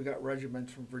 Yeah. We got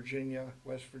regiments from Virginia,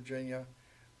 West Virginia.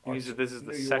 This is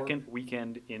the New York. second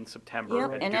weekend in September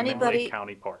Yep, at and Dooman anybody- Lake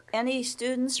County Park. any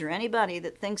students or anybody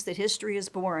that thinks that history is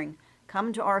boring,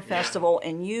 come to our festival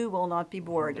and you will not be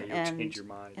bored. Yeah, you'll and change your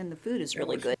mind. and the food is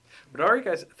really good. But all right,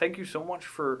 guys, thank you so much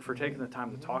for taking the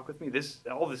time to talk with me.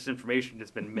 All this information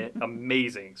has been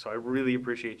amazing, so I really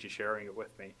appreciate you sharing it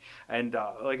with me. And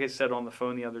like I said on the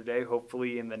phone the other day,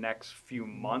 hopefully in the next few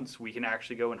months we can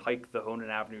actually go and hike the Honan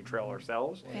Avenue Trail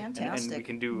ourselves. And we Fantastic.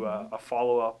 can do a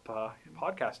follow-up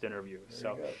podcast interview. There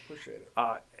So, you go. Appreciate it.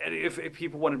 and if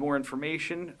people wanted more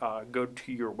information, go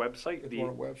to your website, It's on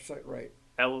our website, right?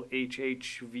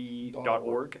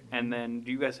 lhhv.org. And then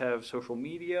do you guys have social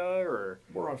media or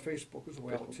We're on Facebook as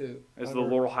well too. as the Under-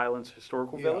 Laurel Highlands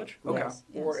Historical Yeah, Village? Okay. Yes.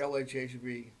 Or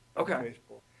LHHV Okay. on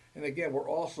Facebook. And again, we're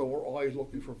always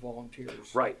looking for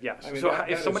volunteers. Right, yes. I mean, So that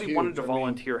if is somebody wanted huge. to I mean,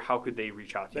 volunteer, how could they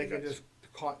reach out to They you can guys? just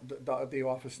call the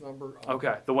office number.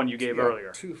 Okay, the one you gave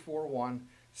earlier.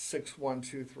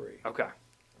 241-6123. Okay.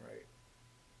 Right.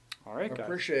 All right, I guys.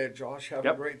 appreciate it, Josh. Have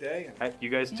Yep. a great day. And Hey, you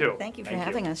guys too. Thank you for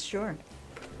having us. Sure.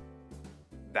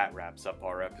 That wraps up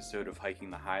our episode of Hiking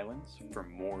the Highlands. For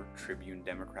more Tribune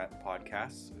Democrat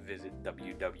podcasts, visit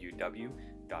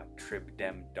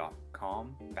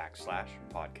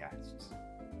www.tribdem.com/podcasts.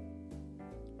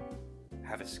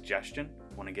 Have a suggestion?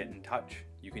 Want to get in touch?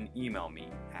 You can email me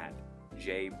at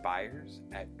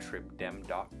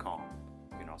jbyers@tribdem.com.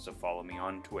 You can also follow me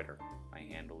on Twitter. My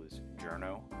handle is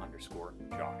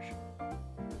journo_Josh.